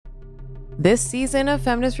This season of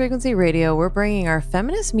Feminist Frequency Radio, we're bringing our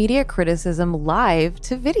feminist media criticism live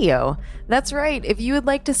to video. That's right, if you would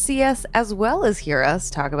like to see us as well as hear us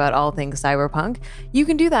talk about all things cyberpunk, you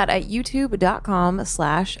can do that at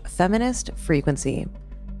youtube.com/feministfrequency.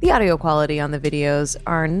 The audio quality on the videos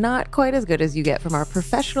are not quite as good as you get from our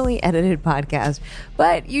professionally edited podcast,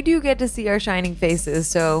 but you do get to see our shining faces,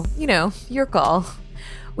 so, your call.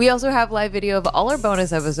 We also have live video of all our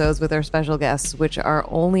bonus episodes with our special guests, which are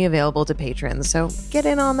only available to patrons. So get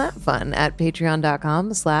in on that fun at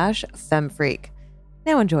patreon.com/femfreak.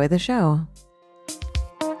 Now enjoy the show.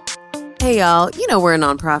 Hey y'all, we're a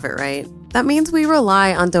nonprofit, right? That means we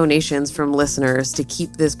rely on donations from listeners to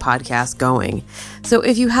keep this podcast going. So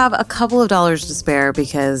if you have a couple of dollars to spare,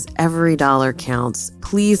 because every dollar counts,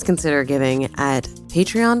 please consider giving at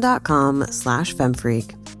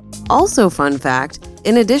patreon.com/femfreak. Also, fun fact,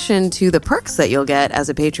 in addition to the perks that you'll get as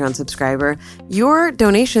a Patreon subscriber, your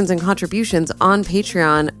donations and contributions on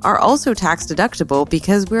Patreon are also tax deductible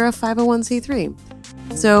because we're a 501c3.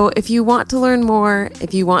 So if you want to learn more,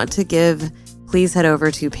 if you want to give, please head over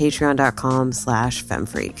to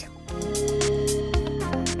patreon.com/femfreak.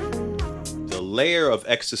 The layer of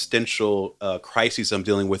existential crises I'm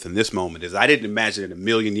dealing with in this moment is I didn't imagine in a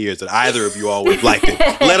million years that either of you all would like it,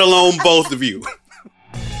 let alone both of you.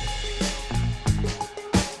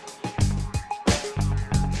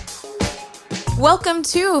 Welcome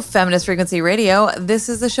to Feminist Frequency Radio. This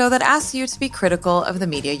is the show that asks you to be critical of the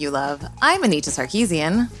media you love. I'm Anita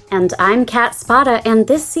Sarkeesian. And I'm Kat Spada, and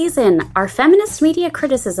this season, our feminist media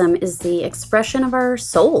criticism is the expression of our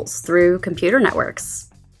souls through computer networks.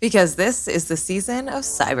 Because this is the season of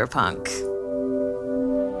cyberpunk.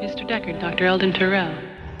 Mr. Deckard, Dr. Eldon Terrell.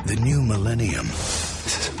 The new millennium,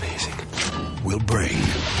 this is amazing, will bring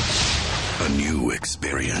a new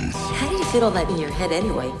experience. How do you fit all that in your head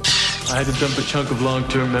anyway? I had to dump a chunk of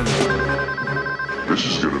long-term memory. This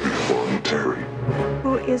is gonna be fun, Terry.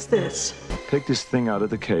 Who is this? Take this thing out of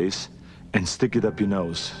the case and stick it up your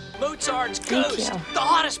nose. Mozart's Ghost, the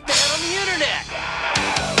hottest band on the internet.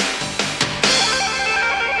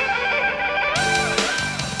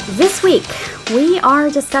 This week, we are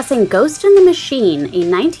discussing Ghost in the Machine, a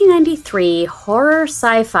 1993 horror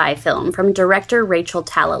sci-fi film from director Rachel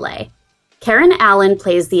Talalay. Karen Allen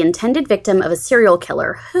plays the intended victim of a serial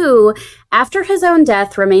killer who, after his own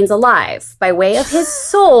death, remains alive by way of his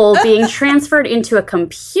soul being transferred into a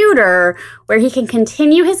computer where he can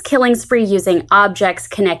continue his killing spree using objects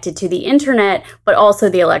connected to the internet, but also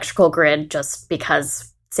the electrical grid, just because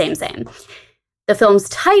same. The film's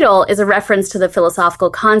title is a reference to the philosophical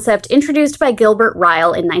concept introduced by Gilbert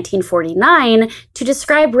Ryle in 1949 to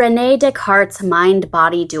describe René Descartes'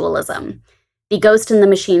 mind-body dualism. The Ghost in the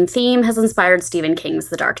Machine theme has inspired Stephen King's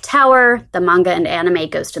The Dark Tower, the manga and anime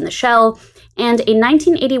Ghost in the Shell, and a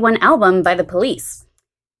 1981 album by The Police.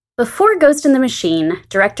 Before Ghost in the Machine,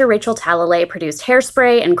 director Rachel Talalay produced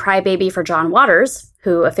Hairspray and Crybaby for John Waters,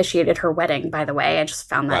 who officiated her wedding, by the way. I just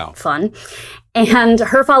found that fun. And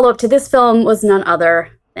her follow-up to this film was none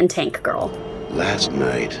other than Tank Girl. Last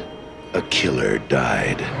night, a killer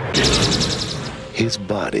died. His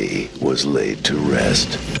body was laid to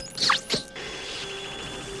rest.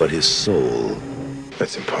 But his soul,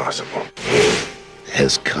 that's impossible,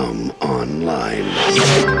 has come online.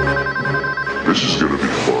 This is gonna be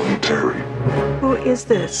fun, Terry. Who is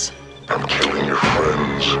this? I'm killing your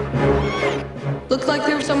friends. Looks like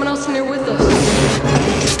there was someone else in there with us.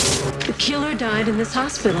 The killer died in this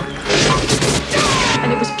hospital.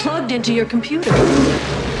 And it was plugged into your computer.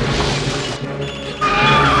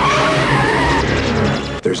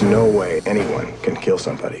 There's no way anyone can kill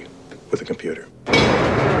somebody with a computer.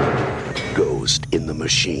 Ghost in the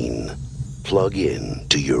Machine. Plug in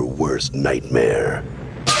to your worst nightmare.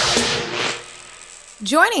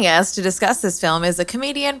 Joining us to discuss this film is a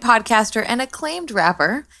comedian, podcaster, and acclaimed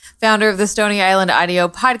rapper, founder of the Stony Island Audio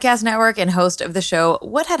Podcast Network and host of the show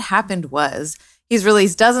What Had Happened Was. He's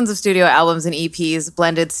released dozens of studio albums and EPs,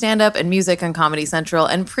 blended stand-up and music on Comedy Central,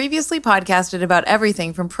 and previously podcasted about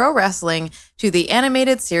everything from pro wrestling to the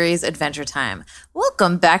animated series Adventure Time.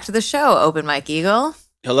 Welcome back to the show, Open Mike Eagle.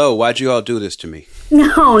 Hello, why'd you all do this to me?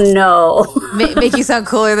 No. Make you sound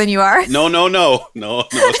cooler than you are? No,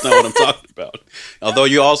 it's not what I'm talking about. Although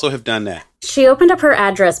you also have done that. She opened up her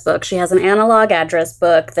address book. She has an analog address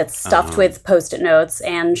book that's stuffed with Post-it notes,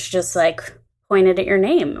 and she just pointed at your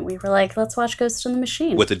name. We were like, let's watch Ghost in the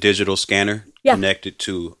Machine. With a digital scanner connected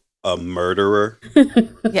to a murderer?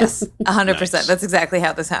 Yes, 100%. Nice. That's exactly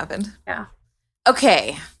how this happened. Yeah.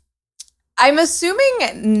 Okay. I'm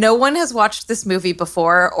assuming no one has watched this movie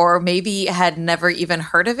before or maybe had never even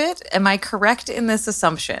heard of it. Am I correct in this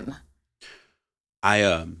assumption?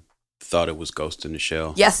 I thought it was Ghost in the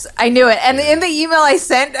Shell. Yes, I knew it. And in the email I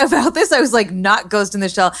sent about this, I was like, not Ghost in the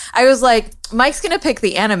Shell. I was like, Mike's going to pick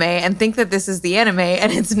the anime and think that this is the anime,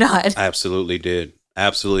 and it's not. I absolutely did.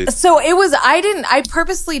 Absolutely. So it was, I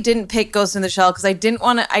purposely didn't pick Ghost in the Shell because I didn't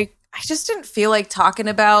want to, I just didn't feel like talking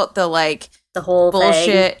about the whole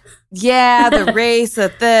bullshit. thing. Yeah, the race,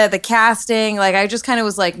 the casting. Like, I just kind of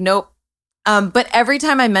was like, nope. But every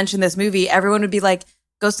time I mentioned this movie, everyone would be like,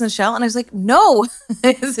 Ghost in the Shell? And I was like, no,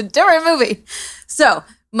 it's a different movie. So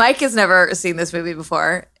Mike has never seen this movie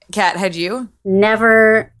before. Kat, had you?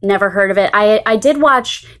 Never heard of it. I did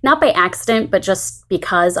watch, not by accident, but just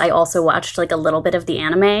because I also watched like a little bit of the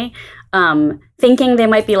anime, thinking they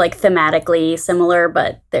might be like thematically similar,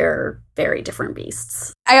 but they're very different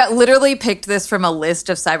beasts. I literally picked this from a list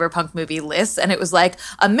of cyberpunk movie lists, and it was like,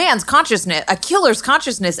 a killer's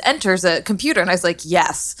consciousness enters a computer. And I was like,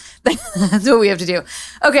 yes, that's what we have to do.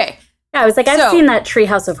 Okay. Yeah, I was like, I've seen that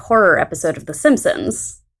Treehouse of Horror episode of The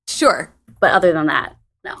Simpsons. Sure. But other than that,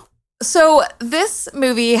 no. So this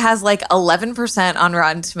movie has like 11% on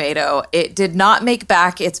Rotten Tomato. It did not make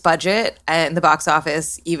back its budget in the box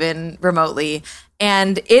office, even remotely.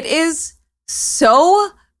 And it is so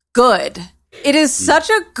good. It is such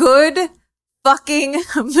a good fucking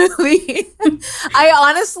movie.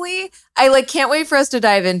 I can't wait for us to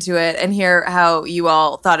dive into it and hear how you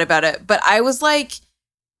all thought about it. But I was like,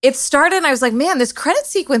 it started and I was like, man, this credit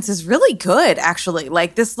sequence is really good, actually.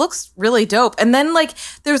 Like, this looks really dope. And then, like,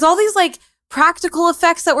 there's all these, like, practical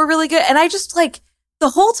effects that were really good. And I just, like, the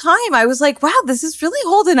whole time I was like, wow, this is really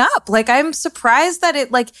holding up. Like, I'm surprised that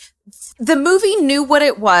it, like, the movie knew what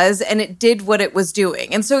it was and it did what it was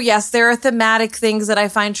doing. And so, yes, there are thematic things that I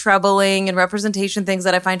find troubling and representation things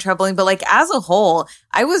that I find troubling. But, like, as a whole,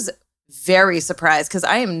 I was very surprised because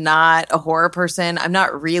I am not a horror person. I'm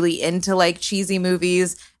not really into like cheesy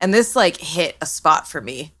movies, and this like hit a spot for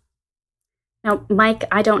me. Now, Mike,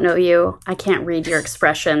 I don't know you. I can't read your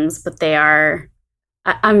expressions, but they are.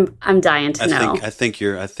 I'm dying to know. I think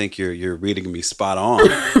you're reading me spot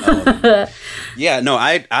on. Yeah, no,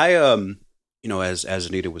 I as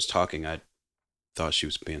Anita was talking, I thought she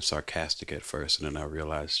was being sarcastic at first, and then I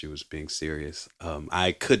realized she was being serious.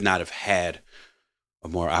 I could not have had a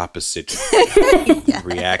more opposite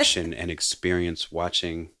reaction and experience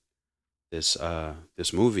watching this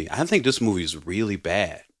movie. I think this movie is really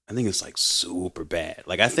bad. I think it's like super bad.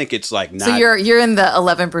 Like, I think it's like not. So you're in the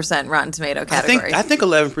 11% Rotten Tomato category. I think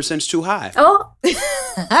 11% is too high. Oh,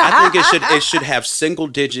 I think it should have single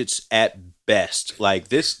digits at best. Like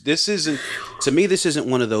this isn't, to me, this isn't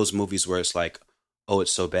one of those movies where it's like, oh,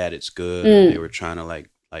 it's so bad it's good. And they were trying to like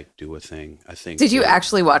do a thing. I think. Did you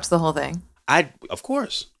actually watch the whole thing? Of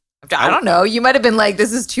course. I don't know. You might have been like,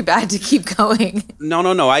 this is too bad to keep going.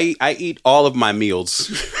 No. I eat all of my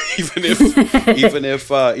meals, even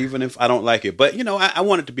if I don't like it. But I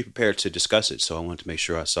wanted to be prepared to discuss it, so I wanted to make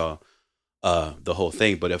sure I saw the whole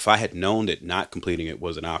thing. But if I had known that not completing it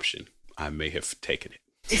was an option, I may have taken it.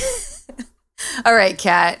 All right,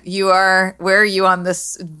 Kat, where are you on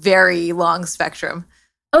this very long spectrum?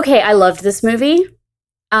 Okay, I loved this movie.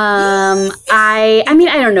 I mean,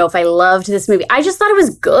 I don't know if I loved this movie. I just thought it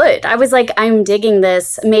was good. I was like, I'm digging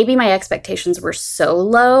this. Maybe my expectations were so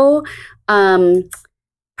low.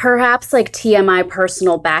 Perhaps like TMI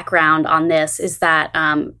personal background on this is that,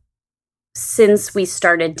 since we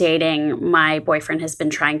started dating, my boyfriend has been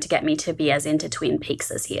trying to get me to be as into Twin Peaks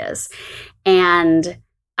as he is. And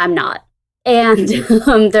I'm not. And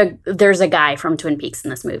there's a guy from Twin Peaks in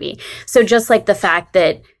this movie. So just like the fact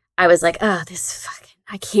that I was like, oh,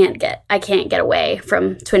 I can't get away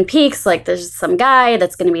from Twin Peaks. Like, there's some guy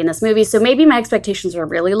that's going to be in this movie. So maybe my expectations were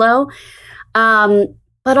really low.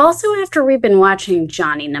 But also after we've been watching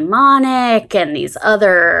Johnny Mnemonic and these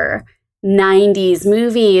other 90s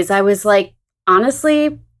movies, I was like,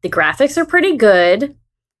 honestly, the graphics are pretty good.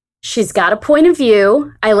 She's got a point of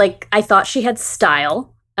view. I thought she had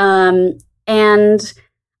style. And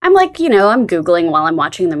I'm like, I'm Googling while I'm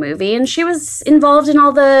watching the movie, and she was involved in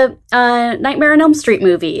all the Nightmare on Elm Street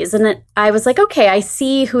movies. And I was like, okay, I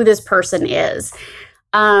see who this person is.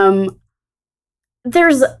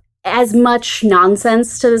 There's as much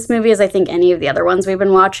nonsense to this movie as I think any of the other ones we've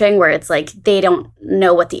been watching, where it's like they don't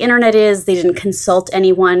know what the internet is. They didn't consult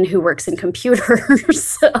anyone who works in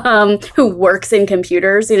computers,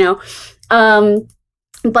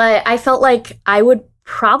 But I felt like I would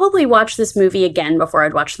probably watch this movie again before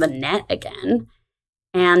I'd watch The Net again.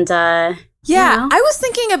 And I was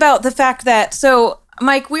thinking about the fact that, so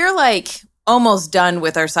Mike, we're like almost done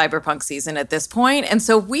with our cyberpunk season at this point, and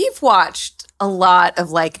so we've watched a lot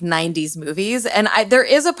of like 90s movies, and there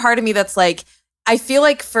is a part of me that's like, I feel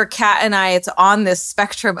like for Kat and I, it's on this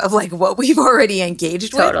spectrum of like what we've already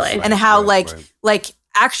engaged with and how like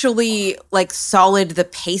actually like solid the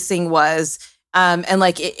pacing was. And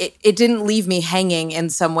like it didn't leave me hanging in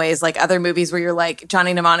some ways, like other movies where you're like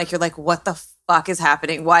Johnny Mnemonic, you're like, what the fuck is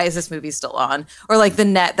happening? Why is this movie still on? Or like The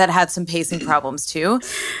Net that had some pacing problems too.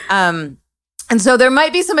 And so there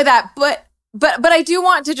might be some of that, but I do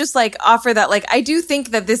want to just like offer that, like, I do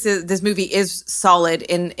think that this movie is solid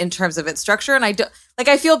in terms of its structure. And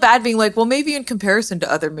I feel bad being like, well, maybe in comparison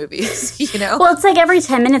to other movies, you know? Well, it's like every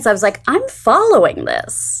 10 minutes I was like, I'm following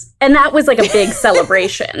this. And that was like a big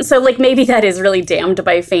celebration. So like maybe that is really damned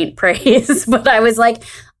by faint praise. But I was like,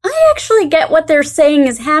 I actually get what they're saying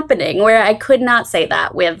is happening, where I could not say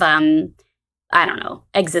that with, I don't know,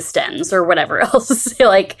 Existenz or whatever else.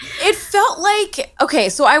 Like, it felt like, okay,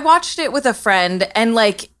 so I watched it with a friend, and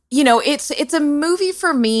like, you know, it's a movie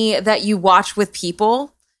for me that you watch with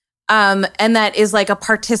people, and that is like a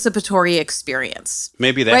participatory experience.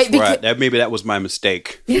 Maybe that's right. Maybe that was my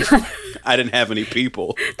mistake. I didn't have any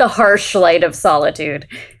people. The harsh light of solitude.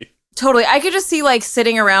 Totally. I could just see like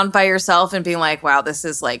sitting around by yourself and being like, wow, this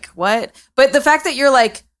is like, what? But the fact that you're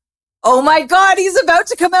like, oh my God, he's about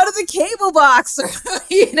to come out of the cable box, or,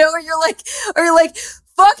 you know, or you're like,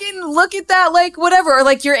 fucking look at that, like, whatever, or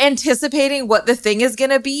like you're anticipating what the thing is going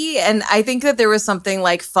to be. And I think that there was something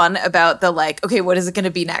like fun about the like, okay, what is it going to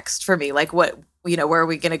be next for me? Like, what, you know, where are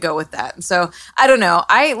we going to go with that? And so I don't know.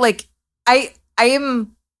 I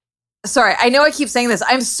am sorry. I know I keep saying this.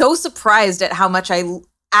 I'm so surprised at how much I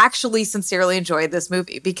actually sincerely enjoyed this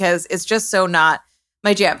movie, because it's just so not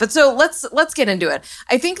my jam. But so let's get into it.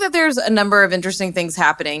 I think that there's a number of interesting things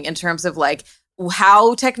happening in terms of like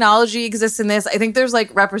how technology exists in this. I think there's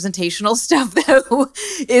like representational stuff that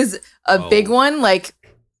is a big one. Like,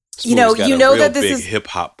 you know that this is hip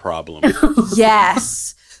hop problem.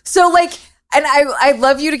 Yes. So like, and I'd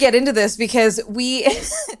love you to get into this, because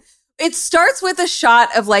it starts with a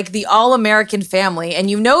shot of like the all-American family, and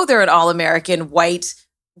you know they're an all-American white,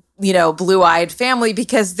 you know, blue-eyed family,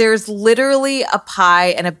 because there's literally a pie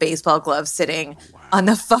and a baseball glove sitting on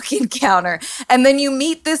the fucking counter. And then you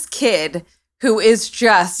meet this kid who is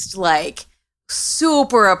just like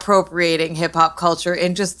super appropriating hip hop culture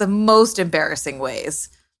in just the most embarrassing ways.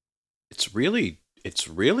 It's really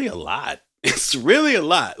a lot. It's really a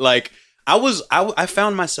lot. Like I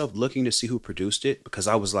found myself looking to see who produced it, because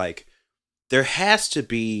I was like, there has to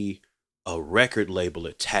be a record label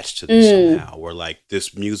attached to this somehow, where like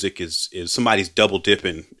this music is somebody's double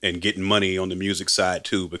dipping and getting money on the music side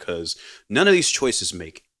too, because none of these choices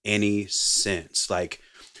make any sense. Like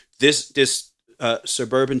this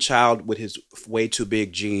suburban child with his way too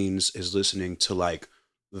big jeans is listening to like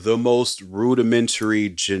the most rudimentary,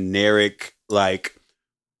 generic, like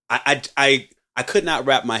I could not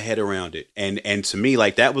wrap my head around it. And to me,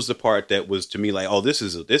 like, that was the part that was to me like, oh, this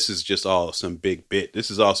is just all some big bit. This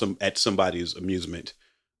is all at somebody's amusement.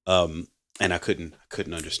 And I couldn't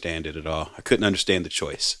understand it at all. I couldn't understand the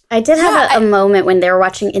choice. I did have a moment when they were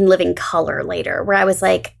watching In Living Color later, where I was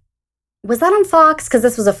like, was that on Fox? Because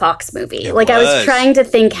this was a Fox movie. I was trying to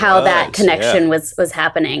think how that connection was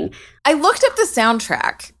happening. I looked up the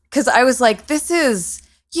soundtrack, because I was like, this is,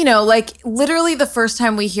 you know, like literally the first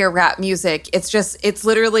time we hear rap music, it's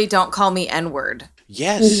literally Don't Call Me N-word.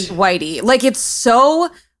 Yes. Whitey. Like, it's so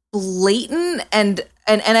blatant and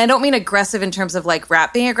I don't mean aggressive in terms of like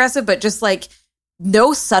rap being aggressive, but just like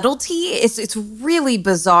no subtlety. It's really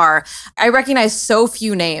bizarre. I recognize so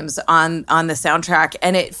few names on the soundtrack,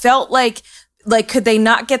 and it felt like could they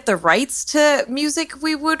not get the rights to music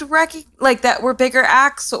we would like that were bigger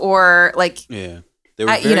acts, or like, yeah, they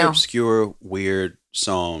were very obscure, weird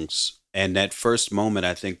songs. And that first moment,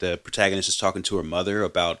 I think the protagonist is talking to her mother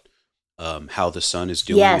about how the son is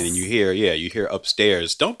doing, and you hear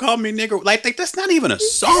upstairs, "Don't call me nigger." Like that's not even a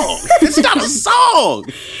song. It's not a song.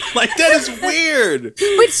 Like, that is weird.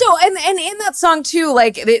 But so and in that song too,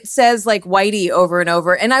 like it says like Whitey over and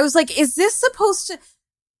over, and I was like, is this supposed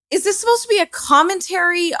to be a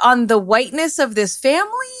commentary on the whiteness of this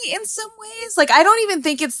family in some ways? Like, I don't even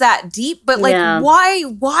think it's that deep, but like,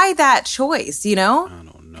 why that choice, you know? I don't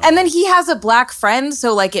know. And then he has a black friend,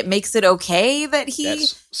 so like it makes it okay that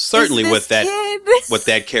That's certainly what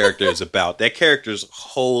that character is about. That character's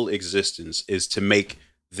whole existence is to make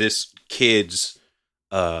this kid's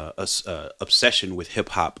obsession with hip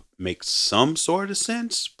hop make some sort of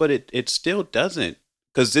sense, but it still doesn't.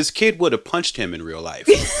 Because this kid would have punched him in real life.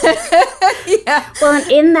 Yeah. Well,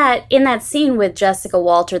 in that scene with Jessica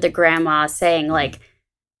Walter, the grandma, saying like,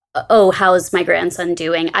 "Oh, how's my grandson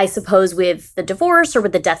doing?" I suppose with the divorce or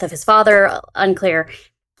with the death of his father, unclear.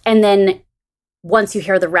 And then once you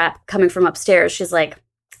hear the rap coming from upstairs, she's like,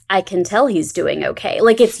 I can tell he's doing okay.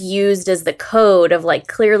 Like, it's used as the code of, like,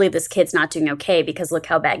 clearly this kid's not doing okay because look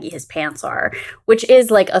how baggy his pants are, which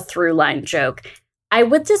is, like, a through line joke. I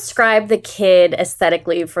would describe the kid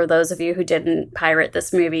aesthetically, for those of you who didn't pirate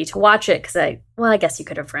this movie to watch it, because I guess you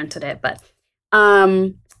could have rented it, but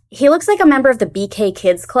he looks like a member of the BK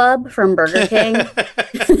Kids Club from Burger King.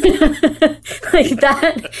 Like,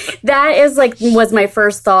 that is, like, was my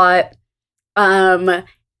first thought.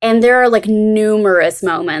 And there are, like, numerous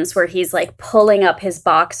moments where he's, like, pulling up his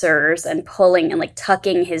boxers and pulling and, like,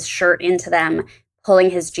 tucking his shirt into them, pulling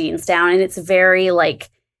his jeans down. And it's very, like,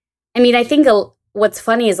 I mean, I think what's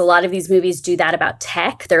funny is a lot of these movies do that about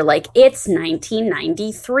tech. They're like, it's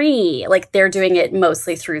 1993. Like, they're doing it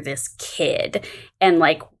mostly through this kid. And,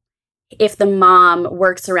 like, if the mom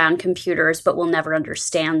works around computers but will never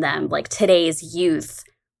understand them, like, today's youth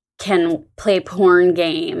can play porn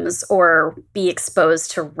games or be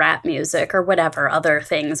exposed to rap music or whatever other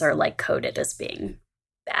things are, like, coded as being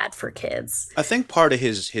bad for kids. I think part of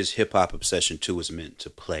his hip hop obsession too was meant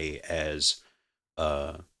to play as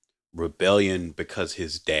rebellion because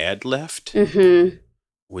his dad left,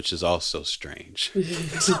 which is also strange.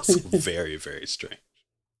 It's very, very strange.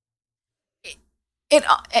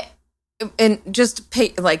 And just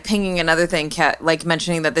pinging another thing, Kat, like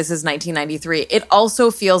mentioning that this is 1993, it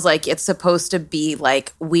also feels like it's supposed to be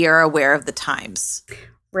like, we are aware of the times.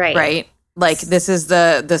 Right? Like, this is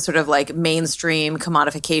the sort of, like, mainstream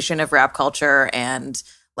commodification of rap culture. And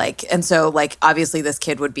so, like, obviously this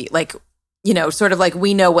kid would be, like, you know, sort of like,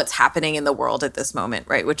 we know what's happening in the world at this moment,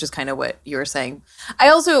 right? Which is kind of what you were saying. I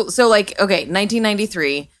also, so, like, okay,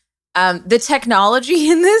 1993, the technology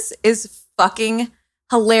in this is fucking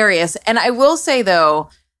hilarious. And I will say, though,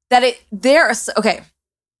 that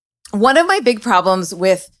one of my big problems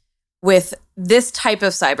with this type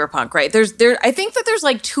of cyberpunk, right? I think that there's,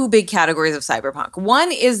 like, two big categories of cyberpunk.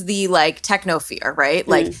 One is the, like, techno fear, right?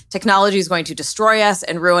 Like, technology is going to destroy us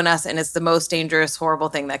and ruin us, and it's the most dangerous, horrible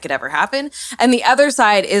thing that could ever happen. And the other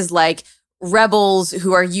side is, like, rebels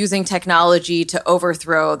who are using technology to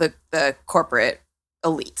overthrow the corporate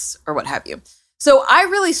elites or what have you. So I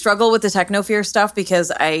really struggle with the technofear stuff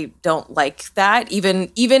because I don't like that. Even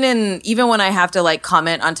when I have to, like,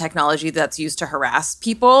 comment on technology that's used to harass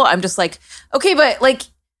people, I'm just like, okay, but, like,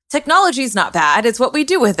 technology is not bad. It's what we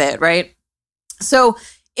do with it, right? So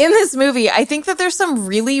in this movie, I think that there's some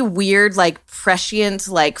really weird, like, prescient,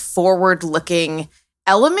 like, forward-looking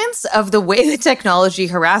elements of the way the technology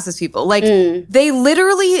harasses people. Like, they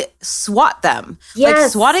literally swat them. Yes. Like,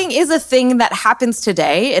 swatting is a thing that happens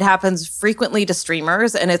today. It happens frequently to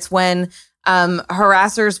streamers, and it's when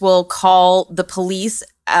harassers will call the police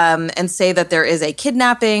and say that there is a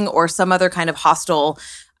kidnapping or some other kind of hostile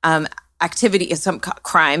activity, some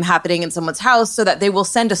crime happening in someone's house, so that they will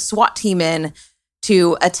send a SWAT team in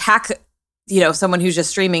to attack, you know, someone who's just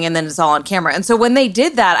streaming, and then it's all on camera. And so when they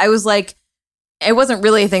did that, I was like, it wasn't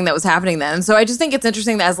really a thing that was happening then. So I just think it's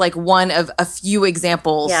interesting that as, like, one of a few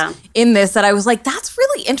examples in this that I was like, that's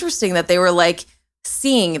really interesting that they were, like,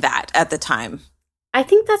 seeing that at the time. I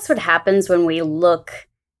think that's what happens when we look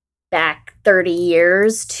back 30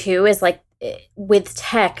 years too, is, like, with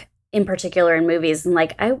tech in particular in movies. And,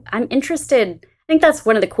 like, I'm interested. I think that's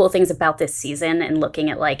one of the cool things about this season, and looking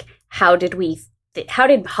at, like, how did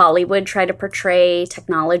Hollywood try to portray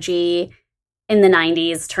technology in the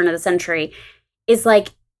 90s, turn of the century, is, like,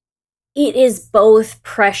 it is both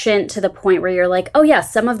prescient to the point where you're like, oh yeah,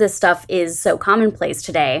 some of this stuff is so commonplace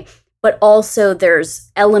today, but also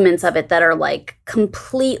there's elements of it that are, like,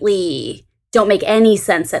 completely don't make any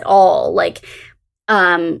sense at all. Like,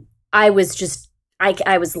 I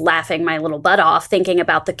was laughing my little butt off thinking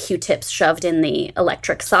about the Q-tips shoved in the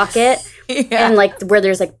electric socket and, like, where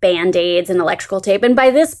there's, like, Band-Aids and electrical tape. And by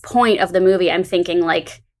this point of the movie, I'm thinking,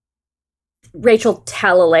 like, Rachel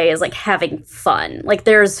Talalay is, like, having fun. Like,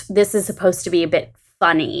 this is supposed to be a bit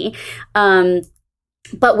funny.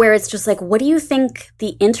 But where it's just like, what do you think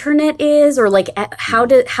the internet is? Or, like, how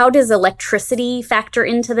does electricity factor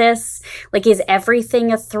into this? Like, is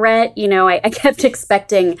everything a threat? You know, I kept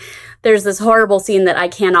expecting, there's this horrible scene that I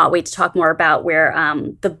cannot wait to talk more about where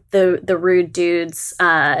the rude dudes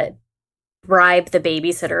bribe the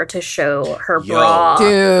babysitter to show her bra.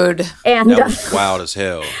 Dude. And that was wild as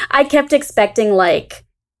hell. I kept expecting, like,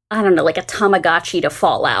 I don't know, like a Tamagotchi to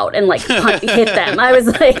fall out and, like, hit them. I was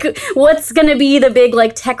like, what's going to be the big,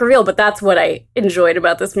 like, tech reveal? But that's what I enjoyed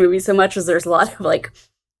about this movie so much, is there's a lot of, like,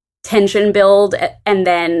 tension build and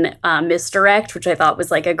then misdirect, which I thought was,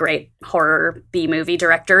 like, a great horror B-movie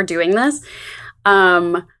director doing this.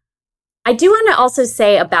 I do want to also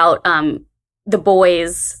say about The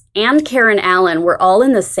Boys and Karen Allen were all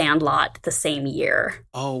in The Sandlot the same year.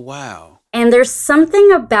 Oh, wow. And there's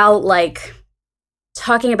something about, like,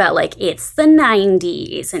 talking about, like, it's the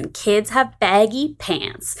 90s and kids have baggy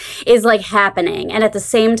pants is, like, happening. And at the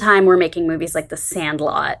same time, we're making movies like The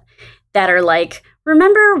Sandlot that are like,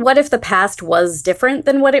 remember what if the past was different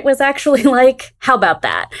than what it was actually like? How about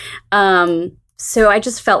that? So I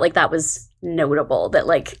just felt like that was notable that,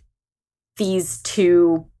 like, these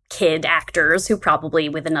two kid actors who probably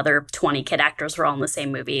with another 20 kid actors were all in the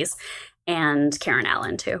same movies, and Karen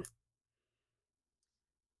Allen too.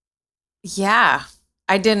 Yeah.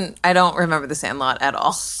 I don't remember The Sandlot at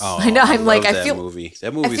all. Oh, I know. I'm like, that movie.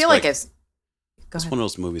 That movie. I feel like it's one of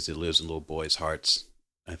those movies that lives in little boys' hearts,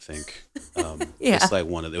 I think. Yeah. It's like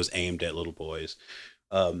it was aimed at little boys.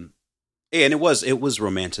 And it was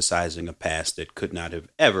romanticizing a past that could not have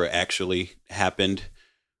ever actually happened.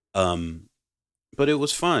 But it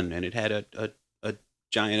was fun, and it had a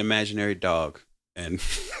giant imaginary dog and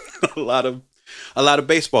a lot of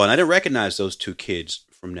baseball. And I didn't recognize those two kids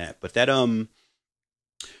from that. But that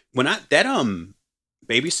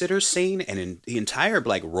babysitter scene and in the entire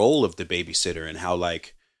like role of the babysitter and how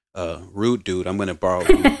like rude dude, I'm gonna borrow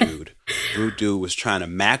rude dude was trying to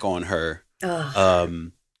mac on her.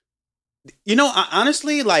 You know,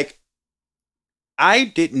 honestly, like I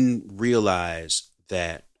didn't realize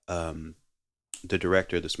that the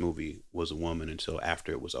director of this movie was a woman until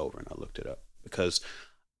after it was over, and I looked it up because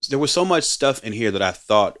there was so much stuff in here that I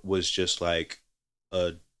thought was just like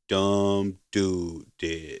a dumb dude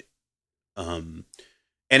did. And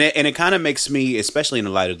it kind of makes me, especially in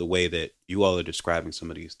the light of the way that you all are describing some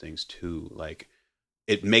of these things too, like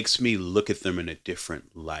it makes me look at them in a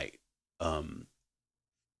different light.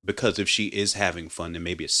 Because if she is having fun, then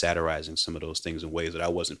maybe it's satirizing some of those things in ways that I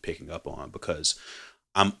wasn't picking up on, because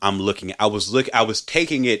I was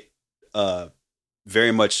taking it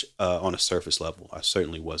very much on a surface level. I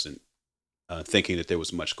certainly wasn't thinking that there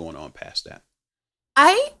was much going on past that.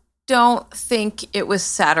 I don't think it was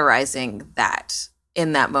satirizing that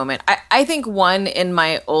in that moment. I think in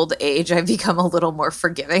my old age, I've become a little more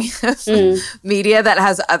forgiving of media that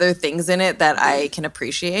has other things in it that I can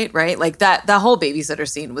appreciate, right? Like that whole babysitter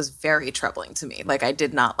scene was very troubling to me. Like I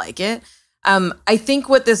did not like it. I think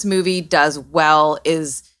what this movie does well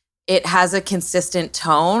is it has a consistent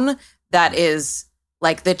tone that is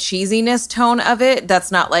like the cheesiness tone of it.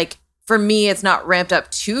 That's not like, for me, it's not ramped up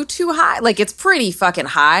too high. Like it's pretty fucking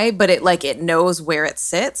high, but it knows where it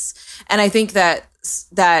sits. And I think that,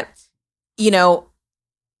 you know,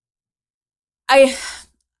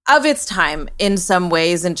 of its time in some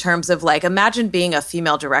ways, in terms of like, imagine being a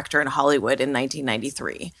female director in Hollywood in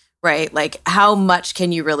 1993. Right? Like how much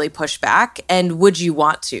can you really push back, and would you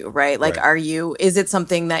want to, right? Like, is it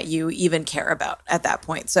something that you even care about at that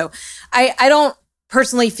point? So I don't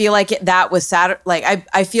personally feel like that was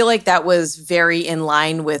I feel like that was very in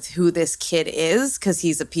line with who this kid is, because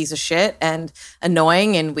he's a piece of shit and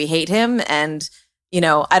annoying and we hate him. And, you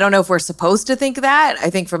know, I don't know if we're supposed to think that.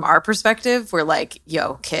 I think from our perspective, we're like,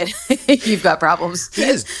 yo, kid, you've got problems.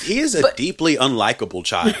 He is a deeply unlikable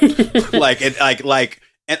child.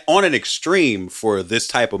 And on an extreme for this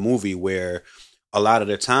type of movie where a lot of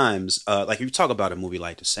the times, like you talk about a movie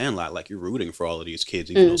like The Sandlot, like you're rooting for all of these kids,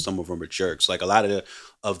 even though some of them are jerks. Like a lot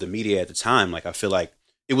of the media at the time, like I feel like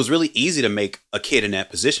it was really easy to make a kid in that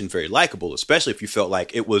position very likable, especially if you felt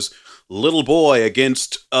like it was little boy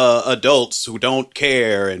against adults who don't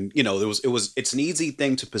care. And, you know, it's an easy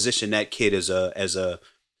thing to position that kid as a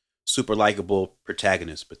super likable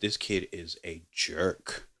protagonist. But this kid is a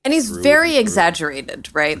jerk. And he's very exaggerated,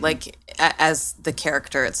 right? Mm-hmm. Like as the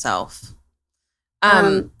character itself.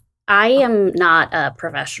 I am not a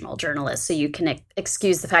professional journalist, so you can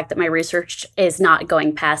excuse the fact that my research is not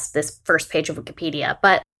going past this first page of Wikipedia.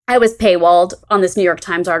 But I was paywalled on this New York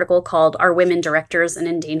Times article called "Are Women Directors an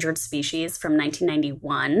Endangered Species?" from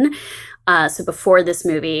 1991. So before this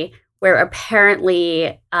movie, where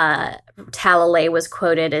apparently Talalay was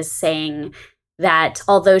quoted as saying that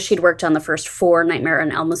although she'd worked on the first 4 Nightmare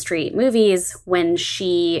on Elm Street movies, when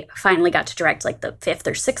she finally got to direct like the 5th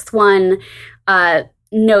or 6th one,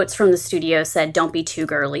 notes from the studio said, don't be too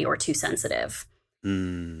girly or too sensitive.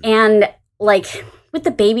 And like with the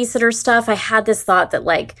babysitter stuff, I had this thought that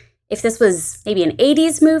like, if this was maybe an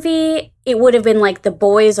 80s movie, it would have been like the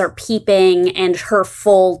boys are peeping and her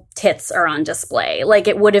full tits are on display. Like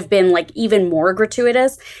it would have been like even more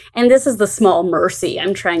gratuitous. And this is the small mercy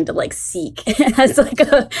I'm trying to like seek as like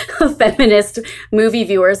a feminist movie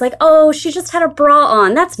viewer. It's like, oh, she just had a bra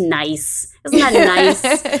on. That's nice. Isn't that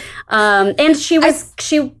nice? And she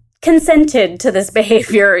consented to this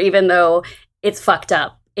behavior, even though it's fucked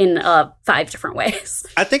up. in 5 different ways.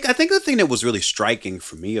 I think the thing that was really striking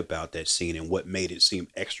for me about that scene and what made it seem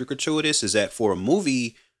extra gratuitous is that for a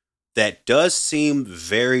movie that does seem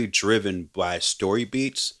very driven by story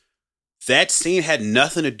beats, that scene had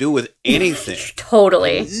nothing to do with anything.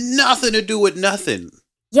 Totally. Nothing to do with nothing.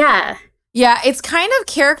 Yeah. Yeah, it's kind of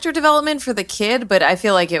character development for the kid, but I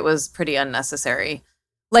feel like it was pretty unnecessary.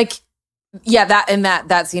 Like, yeah,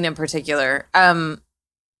 that scene in particular.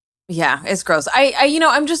 Yeah, it's gross.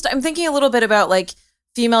 I'm thinking a little bit about like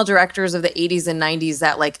female directors of the 80s and 90s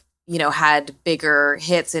that like, had bigger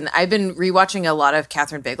hits. And I've been rewatching a lot of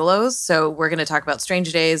Catherine Bigelow's. So we're going to talk about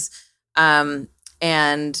Strange Days. And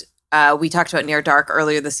we talked about Near Dark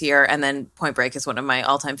earlier this year. And then Point Break is one of my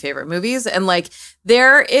all-time favorite movies. And like,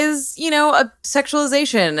 there is, a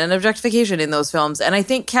sexualization and objectification in those films. And I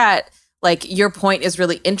think, Kat, like your point is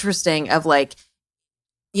really interesting of like,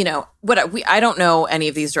 I don't know any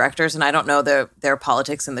of these directors and I don't know their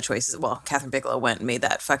politics and the choices. Well, Catherine Bigelow went and made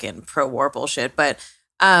that fucking pro-war bullshit. But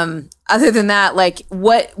other than that, like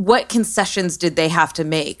what concessions did they have to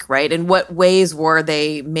make, right? And what ways were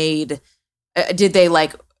they made? Did they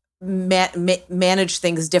like manage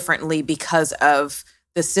things differently because of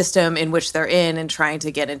the system in which they're in and trying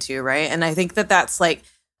to get into, right? And I think that that's like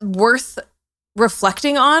worth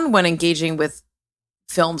reflecting on when engaging with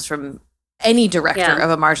films from any director of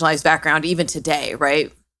a marginalized background, even today,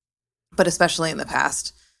 right? But especially in the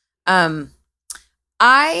past.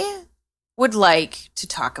 I would like to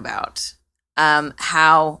talk about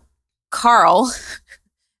how Carl,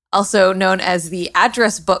 also known as the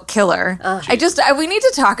address book killer, we need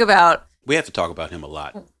to talk about... We have to talk about him a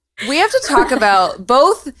lot. We have to talk about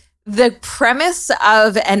both the premise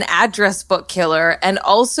of an address book killer and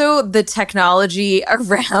also the technology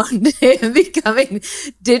around him becoming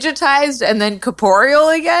digitized and then corporeal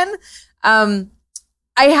again. I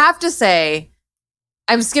have to say,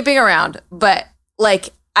 I'm skipping around, but like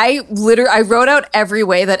I wrote out every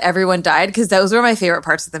way that everyone died because those were my favorite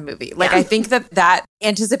parts of the movie. Like I think that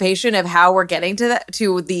anticipation of how we're getting to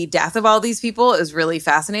the death of all these people is really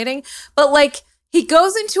fascinating. But like he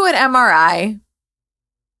goes into an MRI.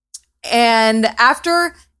 And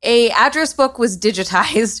after a address book was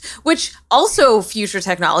digitized, which also future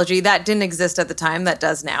technology that didn't exist at the time, that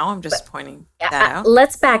does now. I'm just pointing that out.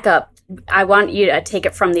 Let's back up. I want you to take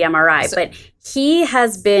it from the MRI, but he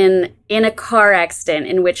has been in a car accident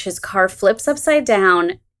in which his car flips upside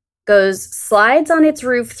down, slides on its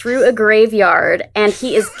roof through a graveyard, and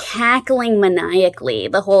he is cackling maniacally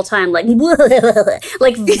the whole time, like,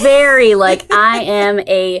 like very like, I am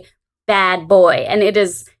a bad boy. And it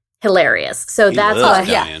is hilarious. So that's why,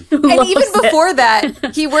 and even before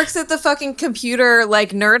that, he works at the fucking computer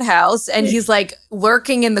like nerd house, and he's like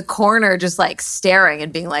lurking in the corner, just like staring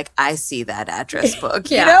and being like, "I see that address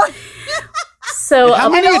book," you know. So how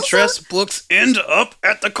many address books end up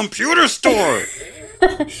at the computer store?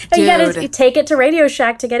 You gotta take it to Radio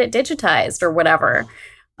Shack to get it digitized or whatever.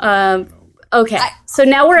 Okay, so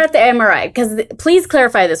now we're at the MRI, because please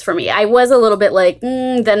clarify this for me. I was a little bit like,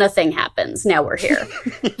 then a thing happens. Now we're here.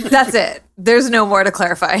 That's it. There's no more to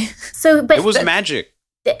clarify. So, but it was magic.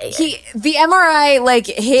 The MRI like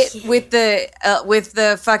hit with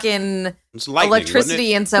the fucking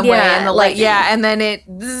electricity in some way, and the light, and then it,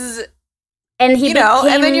 and he,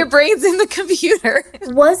 and then your brain's in the computer.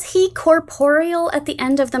 Was he corporeal at the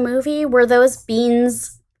end of the movie? Were those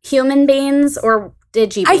beans human beans or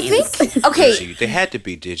digi beans? I think they had to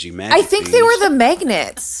be digi magic. I think they were the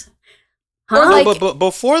magnets. But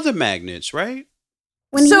before the magnets, right?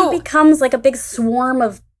 When he becomes like a big swarm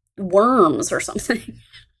of worms or something.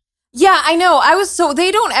 Yeah, I know.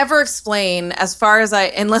 They don't ever explain, as far as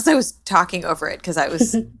unless I was talking over it, because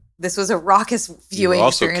this was a raucous viewing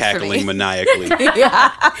experience for me. Also cackling maniacally.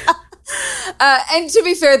 Yeah. And to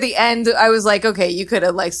be fair, the end, I was like, okay, you could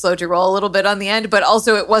have like slowed your roll a little bit on the end, but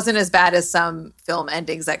also it wasn't as bad as some film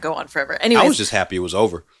endings that go on forever. Anyways, I was just happy it was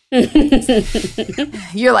over.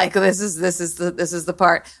 You're like, this is the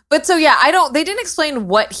part. But so yeah, they didn't explain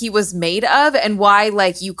what he was made of and why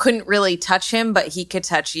like you couldn't really touch him, but he could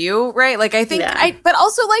touch you, right? Like I think but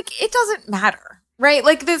also like it doesn't matter, right?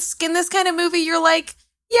 Like in this kind of movie, you're like,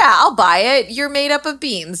 yeah, I'll buy it. You're made up of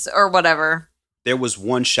beans or whatever. There was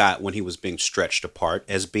one shot when he was being stretched apart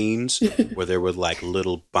as beans where there were like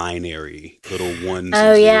little binary, little ones.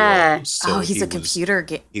 Oh, yeah. So he's a computer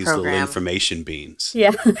He's program. little information beans.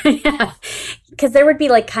 Yeah. Yeah. Because there would be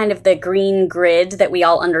like kind of the green grid that we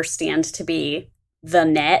all understand to be the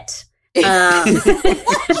net.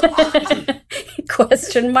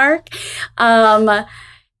 Question mark.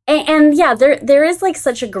 And yeah, there is like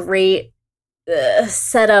such a great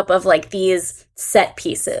setup of like these set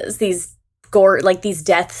pieces, these gore, like these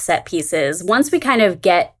death set pieces. Once we kind of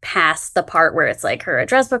get past the part where it's like her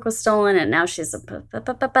address book was stolen and now she's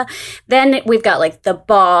then we've got like the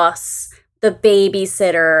boss, the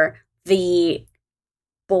babysitter, the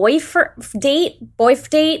boyf date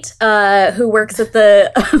who works at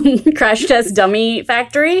the crash test dummy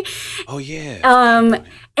factory. Oh yeah.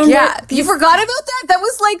 And you forgot about that? That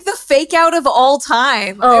was like the fake out of all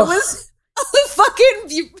time. Oh. It was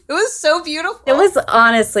it was so beautiful. It was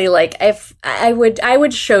honestly like if I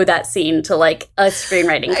would show that scene to like a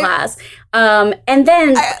screenwriting class. And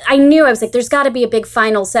then I knew I was like, there's got to be a big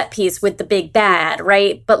final set piece with the big bad,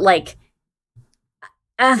 right? But like,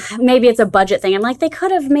 maybe it's a budget thing. I'm like, they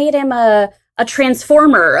could have made him a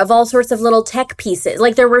transformer of all sorts of little tech pieces.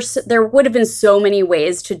 Like there would have been so many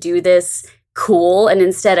ways to do this cool, and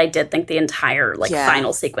instead I did think the entire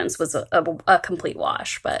final sequence was a complete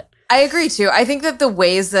wash. But I agree too. I think that the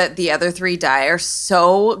ways that the other three die are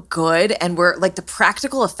so good, and we're like the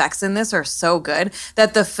practical effects in this are so good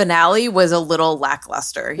that the finale was a little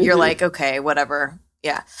lackluster. You're like, okay, whatever.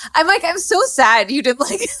 Yeah. I'm so sad you didn't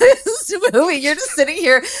like this movie. You're just sitting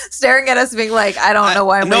here staring at us being like, I don't know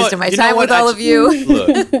why I'm wasting my time with all of you.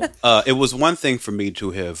 Look, it was one thing for me to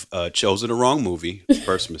have chosen the wrong movie.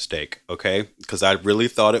 First mistake, okay? Because I really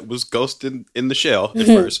thought it was Ghost in the Shell at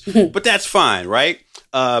first. But that's fine, right?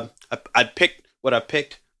 I picked what I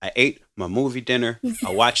picked. I ate my movie dinner.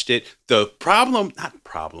 I watched it. The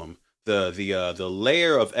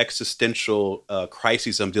layer of existential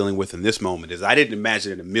crises I'm dealing with in this moment is I didn't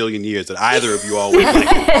imagine in a million years that either of you all would like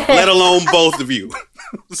it, let alone both of you.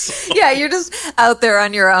 So. Yeah, you're just out there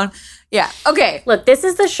on your own. Yeah. Okay. Look, this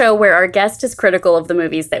is the show where our guest is critical of the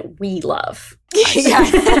movies that we love.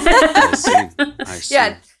 I see.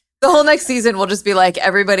 Yeah. The whole next season will just be like,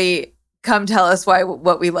 everybody come tell us why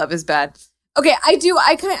what we love is bad. Okay,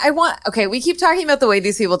 we keep talking about the way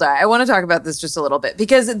these people die. I want to talk about this just a little bit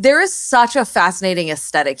because there is such a fascinating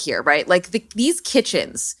aesthetic here, right? Like these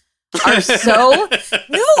kitchens are so,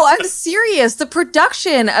 no, I'm serious. The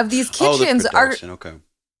production of these kitchens are, okay.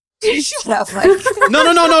 Shut up, Mike. No.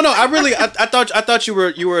 I thought you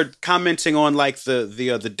were commenting on like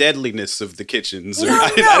the deadliness of the kitchens. I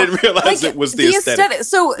didn't realize it was the aesthetic.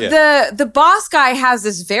 So the boss guy has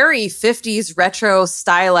this very 50s retro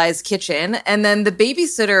stylized kitchen, and then the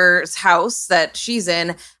babysitter's house that she's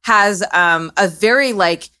in has a very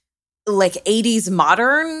like 80s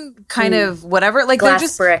modern kind of whatever. Like glass they're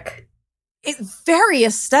just brick. It's very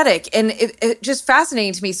aesthetic, and it just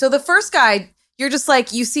fascinating to me. So the first guy, you're just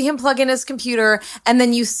like, you see him plug in his computer, and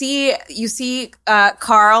then you see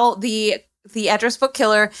Carl, the address book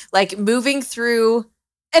killer, like moving through.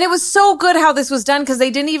 And it was so good how this was done because they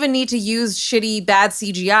didn't even need to use shitty, bad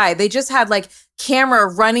CGI. They just had like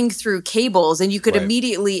camera running through cables, and you could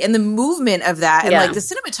immediately, and the movement of that and like the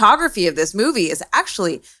cinematography of this movie is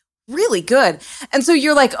actually really good. And so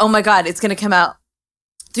you're like, oh my God, it's going to come out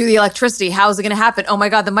through the electricity. How is it going to happen? Oh my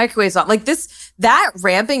God, the microwave's on. Like that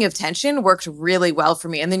ramping of tension worked really well for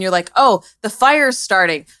me. And then you're like, oh, the fire's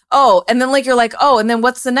starting. Oh, and then like, you're like, oh, and then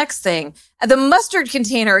what's the next thing? And the mustard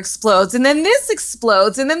container explodes, and then this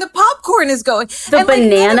explodes, and then the popcorn is going. The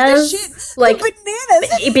bananas, the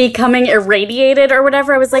bananas becoming irradiated or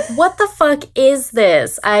whatever. I was like, what the fuck is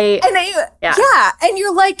this? And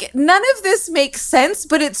you're like, none of this makes sense,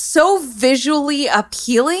 but it's so visually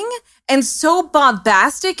appealing and so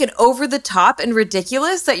bombastic and over the top and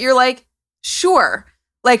ridiculous that you're like, sure,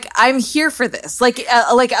 like I'm here for this. Like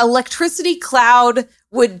electricity cloud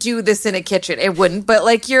would do this in a kitchen. It wouldn't, but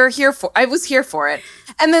like I was here for it.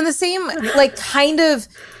 And then the same like kind of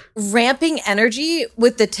ramping energy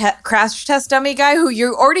with the crash test dummy guy who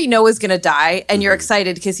you already know is going to die, and you're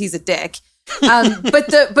excited because he's a dick. But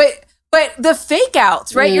the fake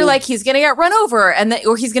outs, right? You're like, he's going to get run over,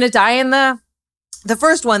 or he's going to die in the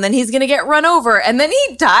first one, then he's going to get run over, and then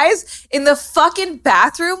he dies in the fucking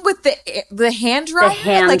bathroom with the hand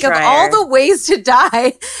dryer. Like of all the ways to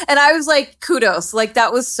die. And I was like, kudos. Like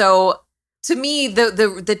that was so, to me,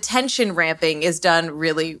 the tension ramping is done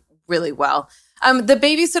really, really well. The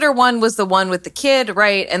babysitter one was the one with the kid,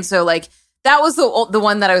 right? And so like that was the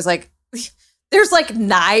one that I was like, there's like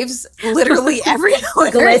knives literally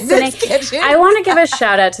everywhere in this kitchen. I want to give a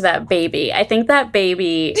shout out to that baby. I think that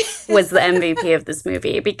baby was the MVP of this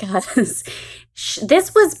movie because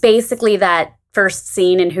this was basically that first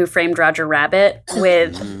scene in Who Framed Roger Rabbit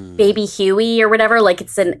with baby Huey or whatever. Like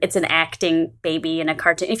it's an acting baby in a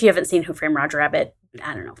cartoon. If you haven't seen Who Framed Roger Rabbit,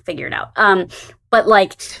 I don't know, figure it out. But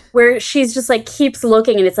like where she's just like keeps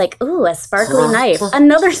looking, and it's like, ooh, a sparkly knife,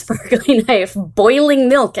 another sparkly knife, boiling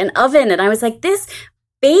milk, an oven. And I was like, this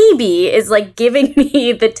baby is like giving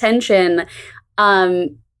me the tension.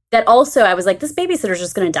 And that also I was like, this babysitter's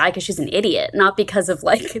just going to die because she's an idiot, not because of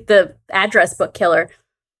like the address book killer.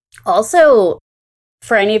 Also,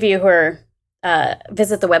 for any of you who are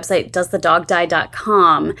visit the website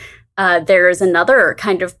doesthedogdie.com, there's another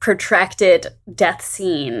kind of protracted death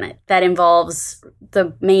scene that involves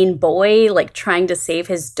the main boy like trying to save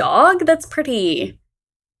his dog. That's pretty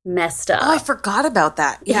messed up. Oh, I forgot about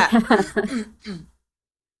that. Yeah.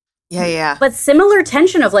 Yeah. But similar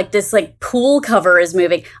tension of like this like pool cover is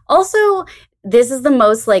moving. Also, this is the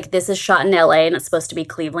most like this is shot in LA and it's supposed to be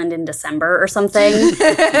Cleveland in December or something.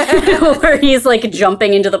 Where he's like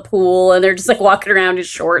jumping into the pool and they're just like walking around in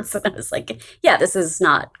shorts. And I was like, yeah, this is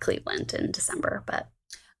not Cleveland in December, but.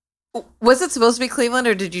 Was it supposed to be Cleveland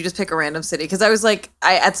or did you just pick a random city? Because I was like,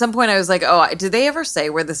 at some point I was like, oh, did they ever say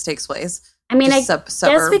where this takes place? I mean, I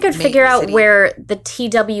guess we could figure out where the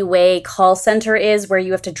TWA call center is, where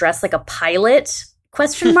you have to dress like a pilot, ?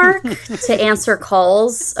 To answer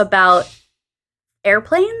calls about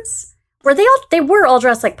airplanes. Where they were all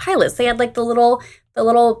dressed like pilots. They had like the little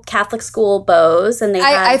Catholic school bows, and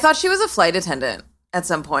I thought she was a flight attendant at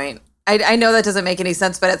some point. I know that doesn't make any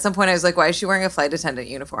sense, but at some point I was like, why is she wearing a flight attendant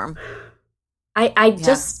uniform?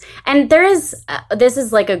 Just, and there is, this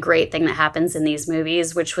is like a great thing that happens in these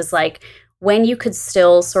movies, which was like when you could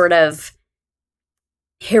still sort of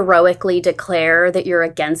heroically declare that you're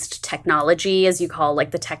against technology, as you call like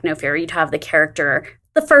the technophobia, you'd have the character,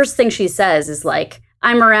 the first thing she says is like,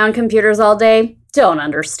 I'm around computers all day, don't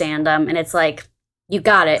understand them. And it's like, you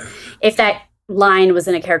got it. If that line was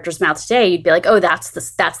in a character's mouth today, you'd be like, oh, that's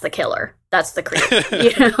the killer. That's the creep.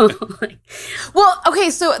 You know? Well, okay,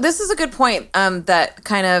 so this is a good point that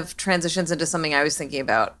kind of transitions into something I was thinking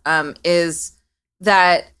about, is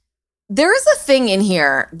that there is a thing in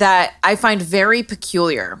here that I find very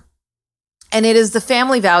peculiar, and it is the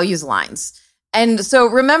family values lines. And so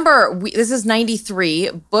remember, this is 93.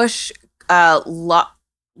 Bush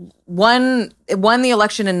won the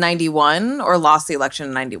election in 91 or lost the election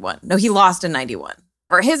in 91. No, he lost in 91.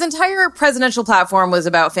 His entire presidential platform was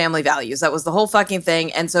about family values. That was the whole fucking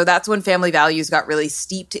thing. And so that's when family values got really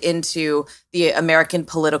steeped into the American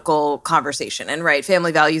political conversation. And right,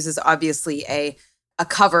 family values is obviously a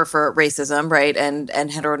cover for racism, right? And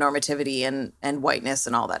heteronormativity and whiteness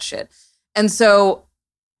and all that shit. And so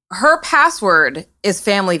her password is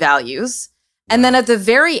family values. And then at the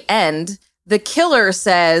very end, the killer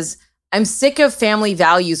says, I'm sick of family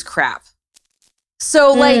values crap.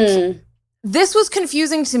 So like, this was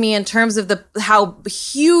confusing to me in terms of how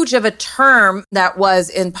huge of a term that was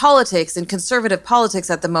in politics and conservative politics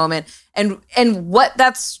at the moment, and what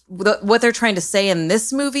they're trying to say in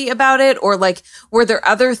this movie about it, or like were there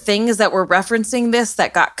other things that were referencing this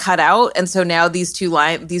that got cut out, and so now these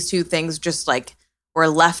two things just like were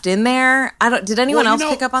left in there. Did anyone else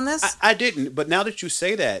pick up on this? I didn't, but now that you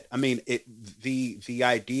say that, I mean, the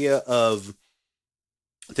idea of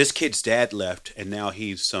this kid's dad left, and now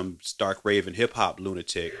he's some stark raving hip hop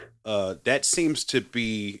lunatic. That seems to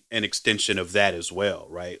be an extension of that as well,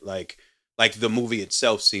 right? Like the movie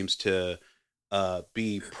itself seems to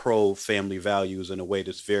be pro family values in a way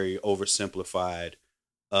that's very oversimplified,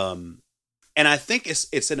 and I think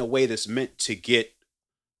it's in a way that's meant to get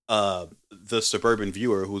the suburban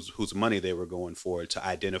viewer whose money they were going for to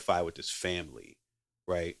identify with this family.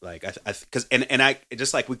 Right, like because I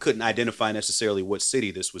just like we couldn't identify necessarily what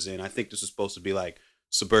city this was in. I think this was supposed to be like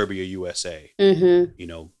suburbia USA. Mm-hmm. You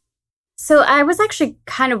know. So I was actually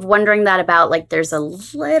kind of wondering that about like there's a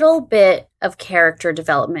little bit of character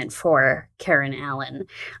development for Karen Allen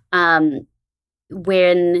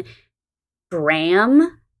when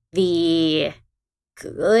Graham, the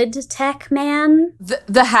good tech man,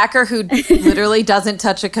 the hacker who literally doesn't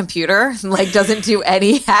touch a computer, like doesn't do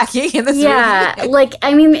any hacking in this movie. Like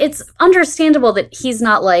I mean, it's understandable that he's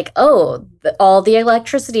not like, oh, all the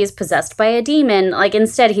electricity is possessed by a demon. Like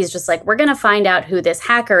instead, he's just like, we're gonna find out who this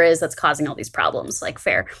hacker is that's causing all these problems. Like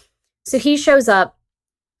fair. So he shows up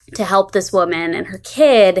to help this woman and her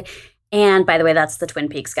kid. And by the way, that's the Twin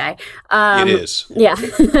Peaks guy. It is. Yeah.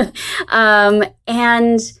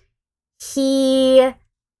 And he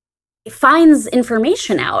finds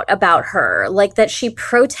information out about her, like that she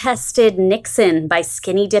protested Nixon by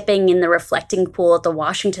skinny dipping in the reflecting pool at the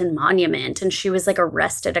Washington Monument, and she was like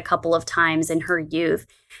arrested a couple of times in her youth.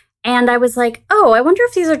 And I was like, oh, I wonder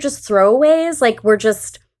if these are just throwaways. Like we're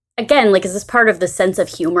just, again, like is this part of the sense of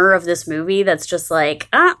humor of this movie that's just like,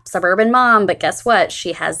 suburban mom, but guess what?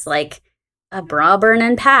 She has like a bra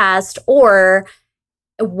burning past, or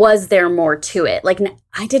was there more to it? Like,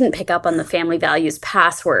 I didn't pick up on the family values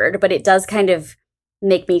password, but it does kind of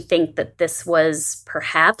make me think that this was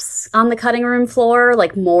perhaps on the cutting room floor,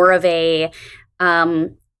 like more of a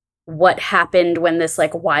what happened when this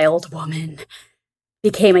like wild woman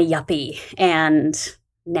became a yuppie and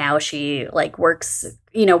now she like works,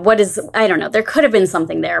 you know, I don't know, there could have been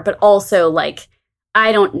something there, but also like,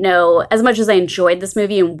 I don't know, as much as I enjoyed this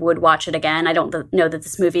movie and would watch it again, I don't know that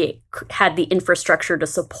this movie had the infrastructure to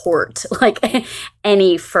support like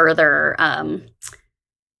any further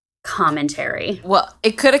commentary. Well,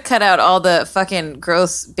 it could have cut out all the fucking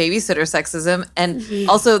gross babysitter sexism and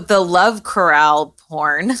also the love corral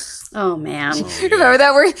porn. Oh man. Remember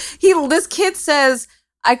that where this kid says,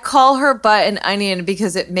 I call her butt an onion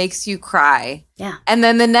because it makes you cry. Yeah. And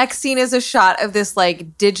then the next scene is a shot of this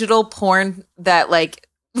like digital porn that like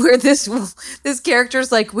where this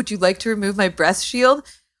character's like, would you like to remove my breast shield?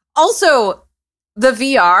 Also, the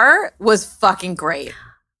VR was fucking great.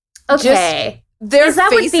 Okay. Their is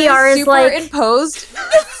that what VR is like? Superimposed?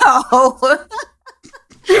 No.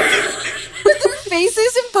 Their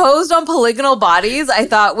faces imposed on polygonal bodies, I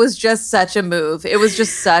thought was just such a move. It was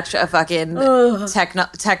just such a fucking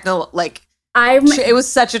techno like. It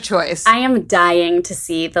was such a choice. I am dying to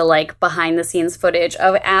see the like behind the scenes footage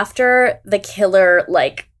of after the killer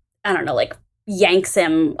like I don't know like yanks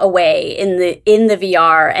him away in the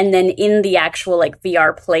VR and then in the actual like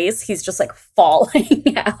VR place he's just like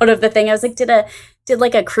falling out of the thing. I was like, did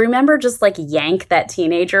like a crew member just like yank that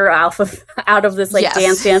teenager out of this like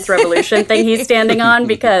Dance Revolution thing he's standing on?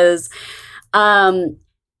 Because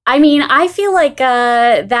I mean, I feel like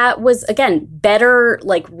that was, again, better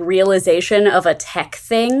like realization of a tech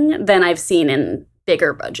thing than I've seen in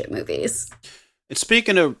bigger budget movies. And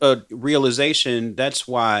speaking of realization, that's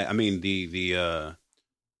why, I mean, the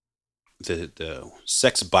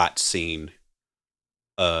sex bot scene,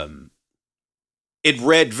 it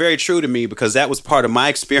read very true to me because that was part of my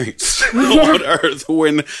experience on Earth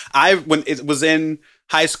when it was in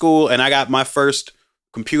high school and I got my first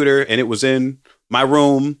computer and it was in my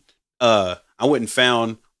room. I went and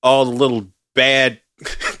found all the little bad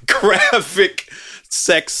graphic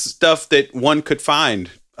sex stuff that one could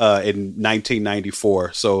find in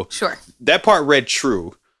 1994. So sure, that part read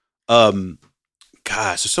true. Gosh,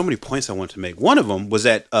 there's so many points I wanted to make. One of them was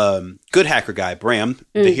that good hacker guy, Bram,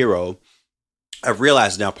 the hero. I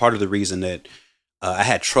realized now part of the reason that I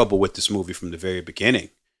had trouble with this movie from the very beginning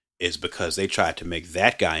is because they tried to make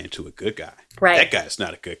that guy into a good guy. Right. That guy's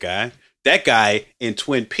not a good guy. That guy in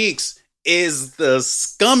Twin Peaks is the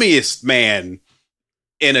scummiest man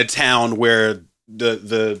in a town where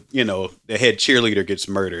the head cheerleader gets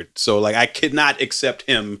murdered. So like I could not accept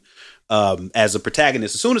him as a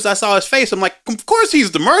protagonist. As soon as I saw his face, I'm like, of course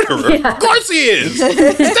he's the murderer. Yeah. Of course he is.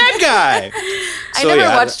 It's that guy. I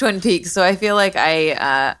never watched Twin Peaks, so I feel like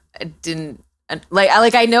I didn't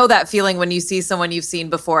I know that feeling when you see someone you've seen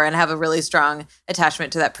before and have a really strong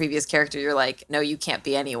attachment to that previous character. You're like, no, you can't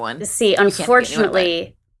be anyone. See,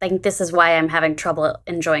 unfortunately, I think this is why I'm having trouble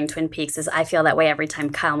enjoying Twin Peaks. Is I feel that way every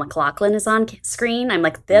time Kyle MacLachlan is on screen. I'm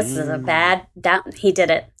like, this is a bad. He did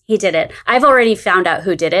it. I've already found out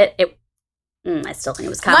who did it. I still think it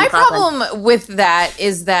was Kyle MacLachlan. My problem with that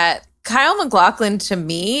is that Kyle MacLachlan to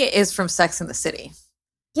me is from Sex and the City.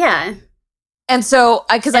 Yeah. And so,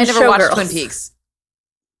 because I never watched Showgirls. Twin Peaks,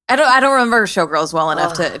 I don't remember Showgirls well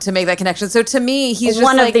enough to make that connection. So to me, he's just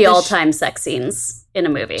one like of the all-time sex scenes in a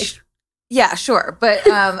movie. Yeah, sure, but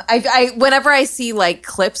I whenever I see like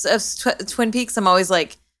clips of Twin Peaks, I'm always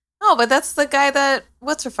like, oh, but that's the guy that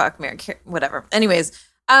what's her fuck, Mary, whatever. Anyways,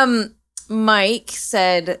 Mike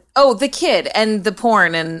said, oh, the kid and the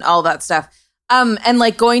porn and all that stuff, and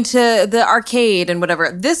like going to the arcade and whatever.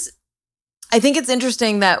 This. I think it's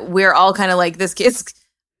interesting that we're all kind of like this kid's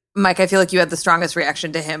Mike. I feel like you had the strongest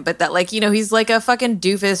reaction to him, but that like, he's like a fucking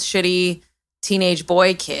doofus, shitty teenage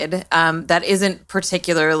boy kid that isn't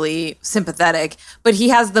particularly sympathetic, but he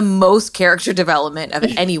has the most character development of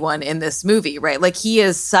anyone in this movie, right? Like he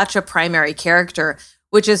is such a primary character,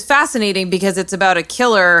 which is fascinating because it's about a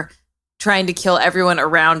killer trying to kill everyone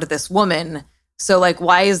around this woman. So like,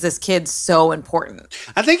 why is this kid so important?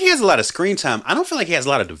 I think he has a lot of screen time. I don't feel like he has a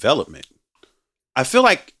lot of development. I feel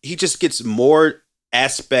like he just gets more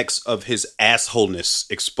aspects of his assholeness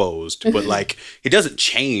exposed, but like he doesn't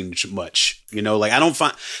change much, like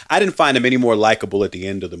I didn't find him any more likable at the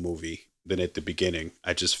end of the movie than at the beginning.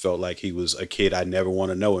 I just felt like he was a kid I never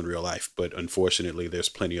want to know in real life, but unfortunately there's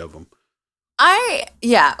plenty of them.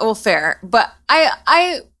 Fair. But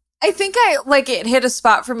I think it hit a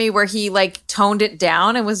spot for me where he like toned it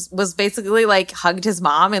down and was basically like hugged his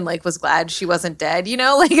mom and like was glad she wasn't dead,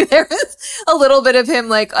 like there was a little bit of him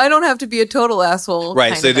like, I don't have to be a total asshole.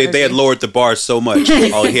 Right. So they had lowered the bar so much.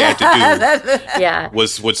 All he had to do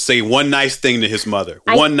was say one nice thing to his mother.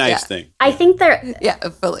 One nice thing. I think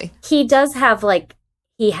fully. He does have like,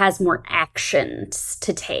 he has more actions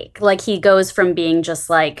to take. Like, he goes from being just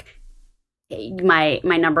like, my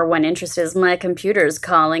number one interest is my computer's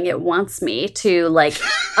calling, it wants me, to like,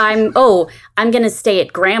 I'm going to stay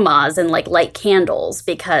at grandma's and like light candles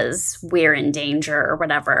because we're in danger or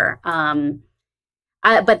whatever.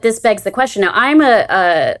 But this begs the question. Now,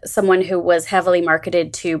 I'm someone who was heavily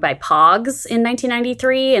marketed to by Pogs in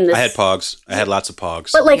 1993. And I had Pogs. I had lots of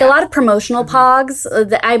Pogs. But like a lot of promotional Pogs.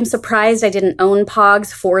 I'm surprised I didn't own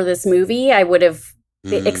Pogs for this movie. I would have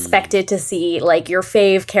expected to see like your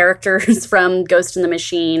fave characters from Ghost in the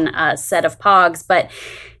Machine set of Pogs. But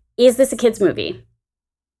is this a kid's movie?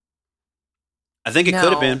 I think it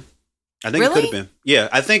could have been. I think it could have been. Yeah,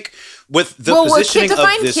 I think with the positioning of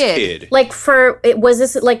this kid. Like was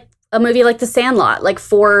this like a movie like The Sandlot, like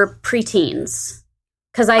for preteens?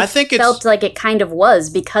 Because I think felt like it kind of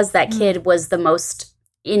was, because that kid was the most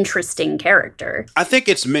interesting character. I think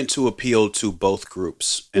it's meant to appeal to both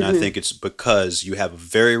groups. And I think it's because you have a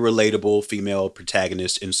very relatable female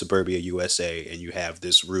protagonist in suburbia USA, and you have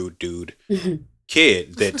this rude dude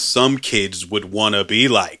kid that some kids would want to be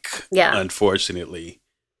like, unfortunately.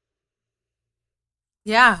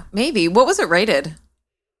 Yeah, maybe. What was it rated?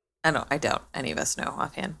 I doubt any of us know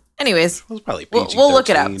offhand. Anyways, it was probably PG-13 we'll look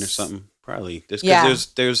it up or something. Probably. There's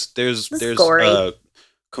gory.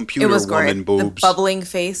 Computer it was woman gory. boobs. The bubbling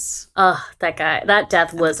face. That guy. That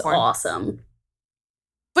death was awesome.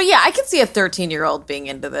 But yeah, I could see a 13-year-old being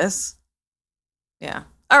into this. Yeah.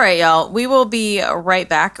 All right, y'all. We will be right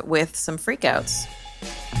back with some freakouts.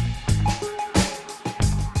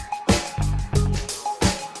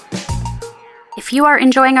 If you are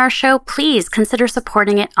enjoying our show, please consider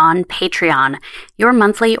supporting it on Patreon. Your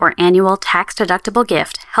monthly or annual tax-deductible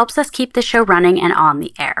gift helps us keep the show running and on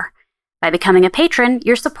the air. By becoming a patron,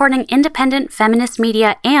 you're supporting independent feminist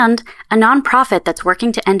media and a nonprofit that's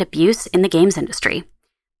working to end abuse in the games industry.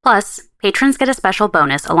 Plus, patrons get a special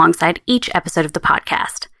bonus alongside each episode of the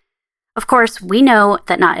podcast. Of course, we know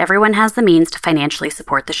that not everyone has the means to financially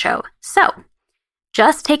support the show, so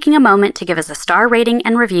just taking a moment to give us a star rating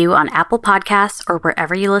and review on Apple Podcasts or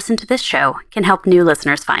wherever you listen to this show can help new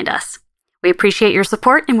listeners find us. We appreciate your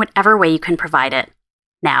support in whatever way you can provide it.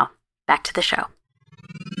 Now, back to the show.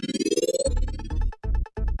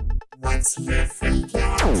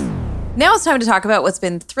 Now it's time to talk about what's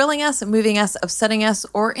been thrilling us, moving us, upsetting us,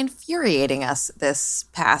 or infuriating us this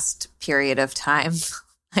past period of time.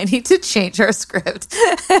 I need to change our script.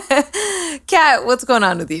 Kat, what's going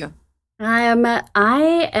on with you?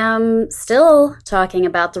 I am still talking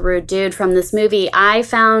about the rude dude from this movie.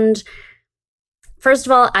 First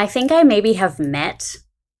of all, I think I maybe have met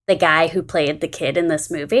the guy who played the kid in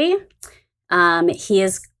this movie. He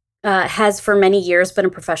has for many years been a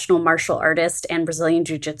professional martial artist and Brazilian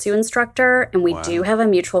jiu-jitsu instructor. And we do have a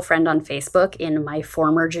mutual friend on Facebook in my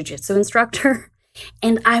former jiu-jitsu instructor.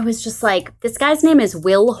 And I was just like, this guy's name is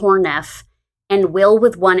Will Horneff. And Will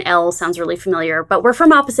with one L sounds really familiar, but we're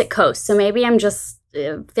from opposite coasts, so maybe I'm just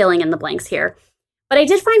filling in the blanks here. But I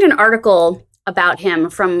did find an article about him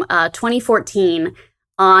from 2014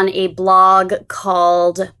 on a blog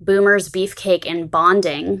called Boomers, Beefcake, and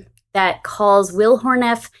Bonding that calls Will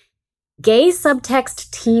Horneff gay subtext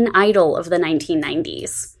teen idol of the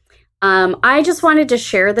 1990s. I just wanted to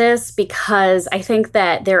share this because I think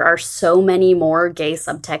that there are so many more gay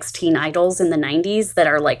subtext teen idols in the 90s that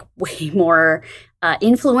are like way more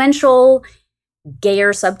influential,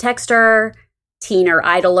 gayer subtexter, teener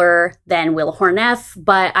idoler than Will Horneff.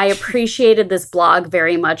 But I appreciated this blog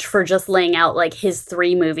very much for just laying out like his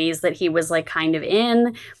 3 movies that he was like kind of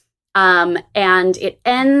in. And it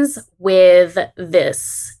ends with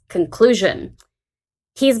this conclusion.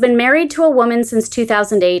 He's been married to a woman since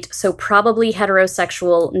 2008, so probably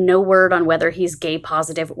heterosexual, no word on whether he's gay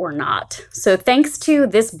positive or not. So thanks to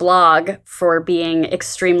this blog for being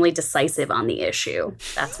extremely decisive on the issue.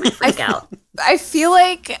 That's my freak out. I feel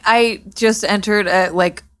like I just entered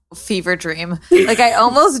a fever dream. Like I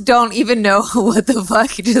almost don't even know what the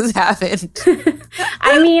fuck just happened.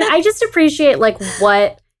 I mean, I just appreciate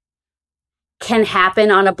what can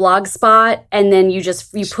happen on a blog spot, and then you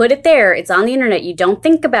put it there, it's on the internet, you don't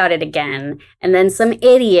think about it again, and then some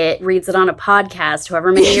idiot reads it on a podcast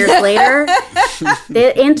however many years later.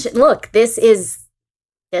 Look, this is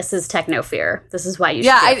technofear. This is why you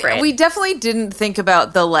should be afraid. We definitely didn't think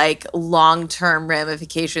about the long-term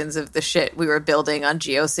ramifications of the shit we were building on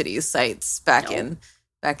GeoCities sites back in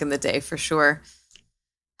the day, for sure.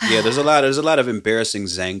 Yeah, there's a lot of embarrassing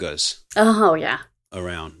Zangas. Oh yeah.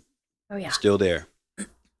 Around. Oh, yeah. Still there.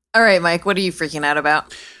 All right, Mike, what are you freaking out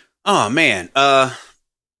about? Oh, man.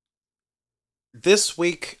 This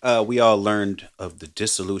week, we all learned of the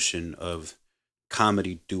dissolution of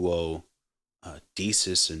comedy duo,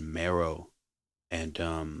 Desus and Mero, and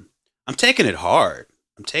I'm taking it hard.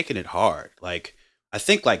 Like, I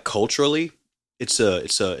think, like, culturally, it's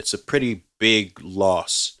a pretty big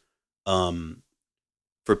loss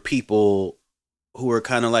for people who are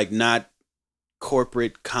kind of like not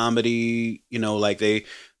corporate comedy, you know, like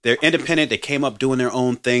they're independent. They came up doing their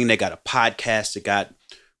own thing. They got a podcast that got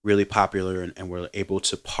really popular and were able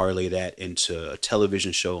to parlay that into a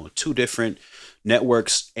television show on 2 different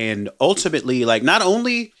networks. And ultimately, like, not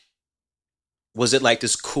only was it like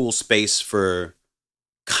this cool space for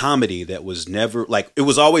comedy that was never like, it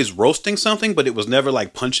was always roasting something, but it was never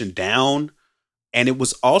like punching down. And it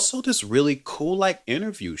was also this really cool, like,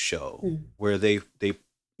 interview show where they, you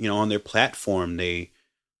know, on their platform, they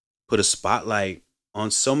put a spotlight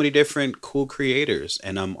on so many different cool creators.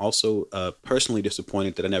 And I'm also personally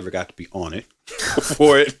disappointed that I never got to be on it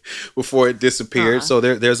before it disappeared. So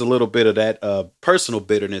there's a little bit of that personal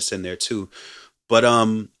bitterness in there too. But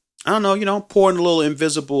I don't know, you know, pouring a little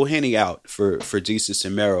invisible Henny out for Desus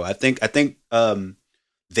and Mero. I think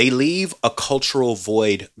they leave a cultural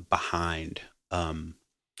void behind.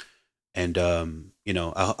 You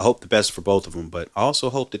know, I hope the best for both of them, but I also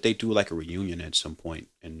hope that they do like a reunion at some point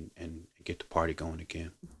and get the party going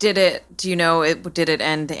again. Did it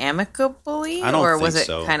end amicably? I don't or think was it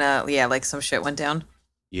so. kind of, like some shit went down?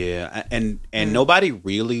 Yeah. And nobody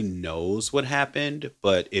really knows what happened,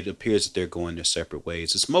 but it appears that they're going their separate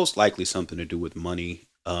ways. It's most likely something to do with money.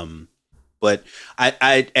 But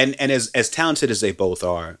I as talented as they both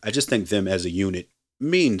are, I just think them as a unit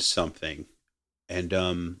means something. And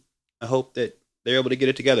I hope that they're able to get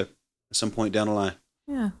it together at some point down the line.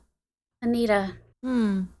 Yeah. Anita,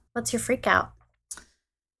 what's your freak out?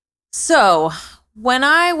 So, when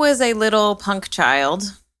I was a little punk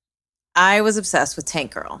child, I was obsessed with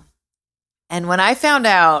Tank Girl. And when I found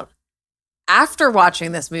out after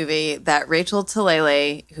watching this movie that Rachel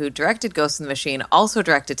Talalay, who directed Ghost in the Machine, also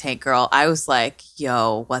directed Tank Girl, I was like,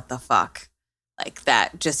 yo, what the fuck? Like,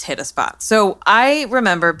 that just hit a spot. So I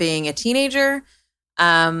remember being a teenager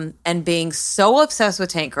and being so obsessed with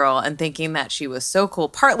Tank Girl and thinking that she was so cool,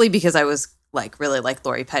 partly because I was like really like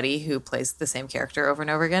Lori Petty, who plays the same character over and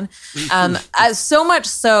over again. So much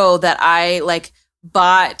so that I like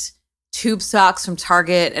bought tube socks from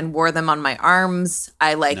Target and wore them on my arms.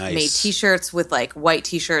 I like made t-shirts with like white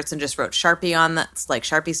t-shirts and just wrote Sharpie on that, like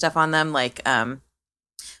Sharpie stuff on them. Like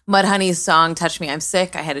Mudhoney's song "Touch Me, I'm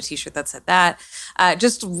Sick." I had a t-shirt that said that.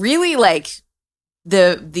 Just really like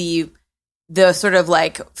the sort of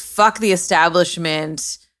like fuck the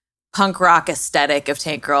establishment punk rock aesthetic of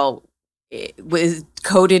Tank Girl was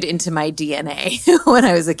coded into my DNA when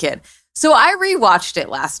I was a kid. So I rewatched it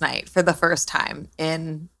last night for the first time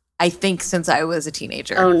in, I think, since I was a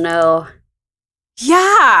teenager. Oh no.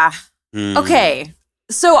 Yeah. Okay.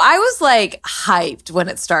 So I was like hyped when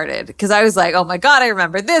it started because I was like, oh my God, I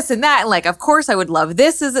remember this and that. And like, of course I would love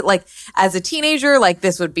this. Is it like as a teenager, like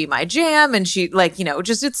this would be my jam. And she like, you know,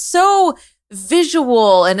 just, it's so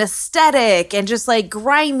visual and aesthetic and just like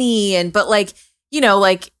grimy. And, but like, you know,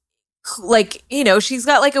 you know, she's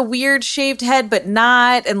got like a weird shaved head, but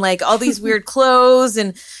not, and like all these weird clothes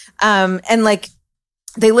and like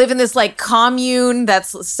they live in this like commune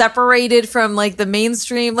that's separated from like the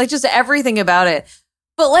mainstream, like just everything about it.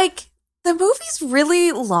 But like the movie's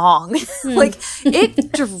really long, like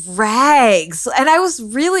it drags. And I was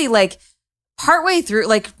really like partway through,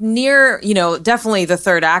 like near, you know, definitely the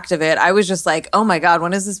third act of it. I was just like, oh my God,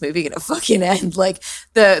 when is this movie going to fucking end? Like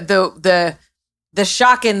the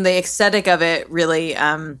shock and the aesthetic of it really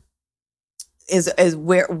is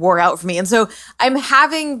where wore out for me. And so I'm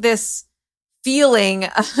having this feeling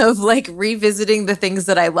of like revisiting the things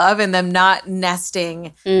that I love and them not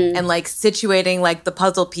nesting and like situating like the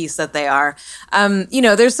puzzle piece that they are. You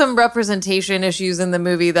know, there's some representation issues in the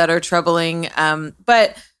movie that are troubling.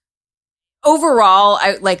 But overall,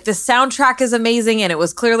 I like the soundtrack is amazing, and it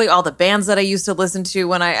was clearly all the bands that I used to listen to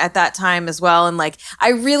when I at that time as well. And like I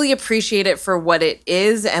really appreciate it for what it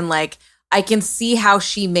is, and like I can see how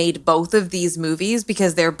she made both of these movies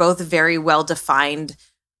because they're both very well defined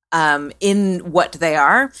in what they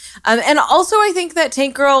are. And also I think that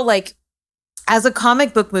Tank Girl, like as a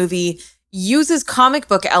comic book movie, uses comic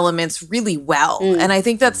book elements really well. And I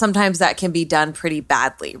think that sometimes that can be done pretty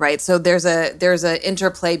badly, right? So there's a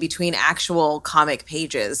interplay between actual comic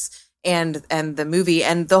pages and the movie.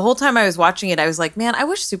 And the whole time I was watching it, I was like, man, I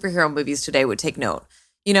wish superhero movies today would take note.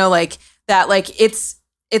 You know, like that, like it's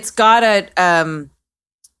got a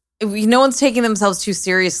no one's taking themselves too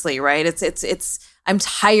seriously, right? It's I'm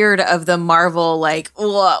tired of the Marvel, like,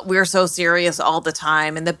 oh, we're so serious all the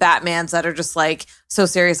time. And the Batmans that are just like so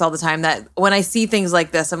serious all the time that when I see things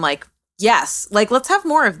like this, I'm like, yes, like, let's have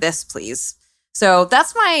more of this, please. So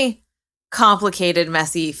that's my complicated,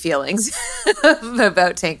 messy feelings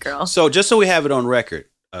about Tank Girl. So just so we have it on record,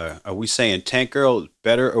 are we saying Tank Girl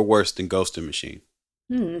better or worse than Ghost in the Machine?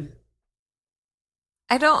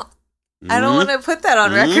 I don't want to put that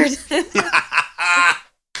on record.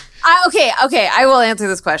 Okay, I will answer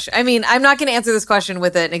this question. I mean, I'm not going to answer this question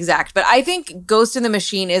with an exact, but I think Ghost in the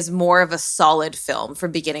Machine is more of a solid film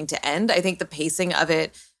from beginning to end. I think the pacing of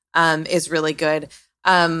it is really good.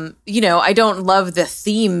 I don't love the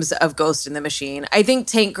themes of Ghost in the Machine. I think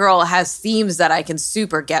Tank Girl has themes that I can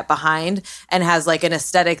super get behind and has like an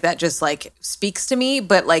aesthetic that just like speaks to me,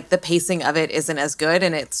 but like the pacing of it isn't as good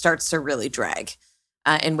and it starts to really drag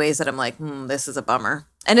in ways that I'm like, this is a bummer.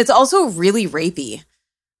 And it's also really rapey.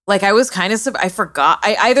 Like I was kind of, I forgot.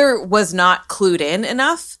 I either was not clued in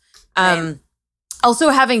enough. Also,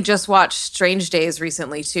 having just watched Strange Days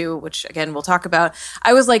recently too, which again we'll talk about,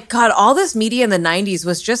 I was like, God, all this media in the 90s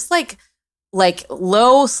was just like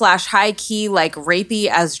low/high key, like rapey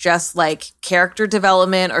as just like character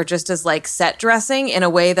development or just as like set dressing in a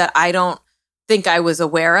way that I don't think I was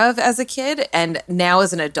aware of as a kid. And now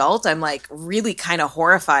as an adult, I'm like really kind of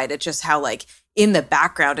horrified at just how like in the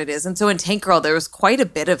background it is. And so in Tank Girl, there was quite a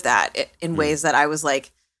bit of that in ways that I was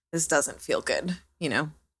like, this doesn't feel good,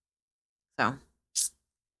 So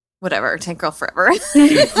whatever, Tank Girl forever.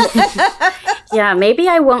 Yeah, maybe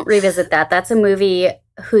I won't revisit that. That's a movie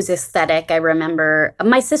whose aesthetic I remember.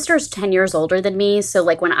 My sister's 10 years older than me. So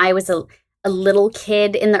like when I was a little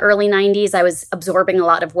kid in the early 90s, I was absorbing a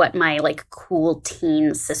lot of what my like cool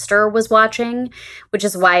teen sister was watching, which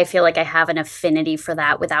is why I feel like I have an affinity for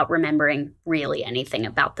that without remembering really anything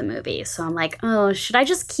about the movie. So I'm like, oh, should I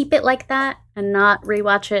just keep it like that and not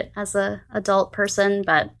rewatch it as a adult person?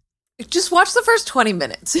 But just watch the first 20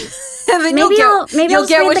 minutes. And then maybe you'll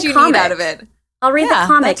get what you need out of it. I'll read the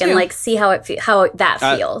comic and like see how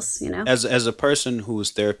that feels, As a person whose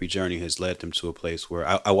therapy journey has led them to a place where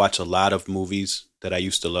I watch a lot of movies that I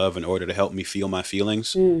used to love in order to help me feel my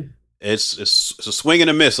feelings. It's a swing and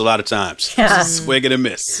a miss a lot of times. Yeah. Swing and a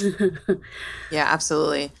miss. Yeah,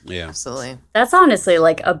 absolutely. Yeah. Absolutely. That's honestly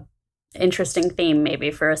like a interesting theme maybe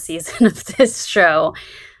for a season of this show.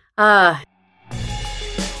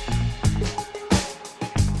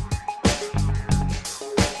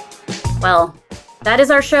 Well, that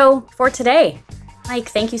is our show for today. Mike,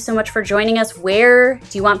 thank you so much for joining us. Where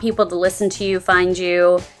do you want people to listen to you, find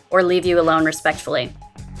you, or leave you alone respectfully?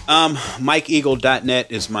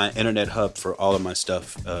 MikeEagle.net is my internet hub for all of my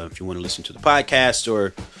stuff. If you want to listen to the podcast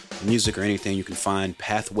or music or anything, you can find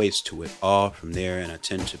pathways to it all from there. And I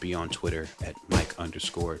tend to be on Twitter at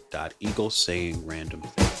Mike_.eagle saying random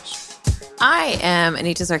things. I am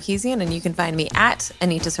Anita Sarkeesian, and you can find me at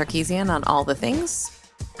Anita Sarkeesian on all the things.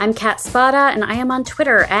 I'm Kat Spada, and I am on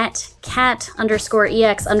Twitter at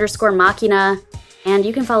cat_ex_machina. And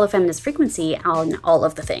you can follow Feminist Frequency on all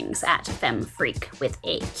of the things at FemFreak with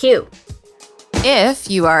a Q. If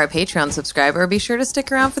you are a Patreon subscriber, be sure to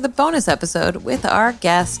stick around for the bonus episode with our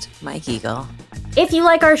guest, Mike Eagle. If you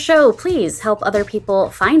like our show, please help other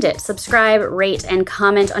people find it. Subscribe, rate, and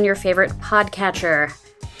comment on your favorite podcatcher.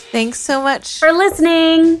 Thanks so much for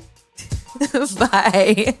listening.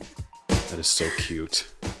 Bye. That is so cute.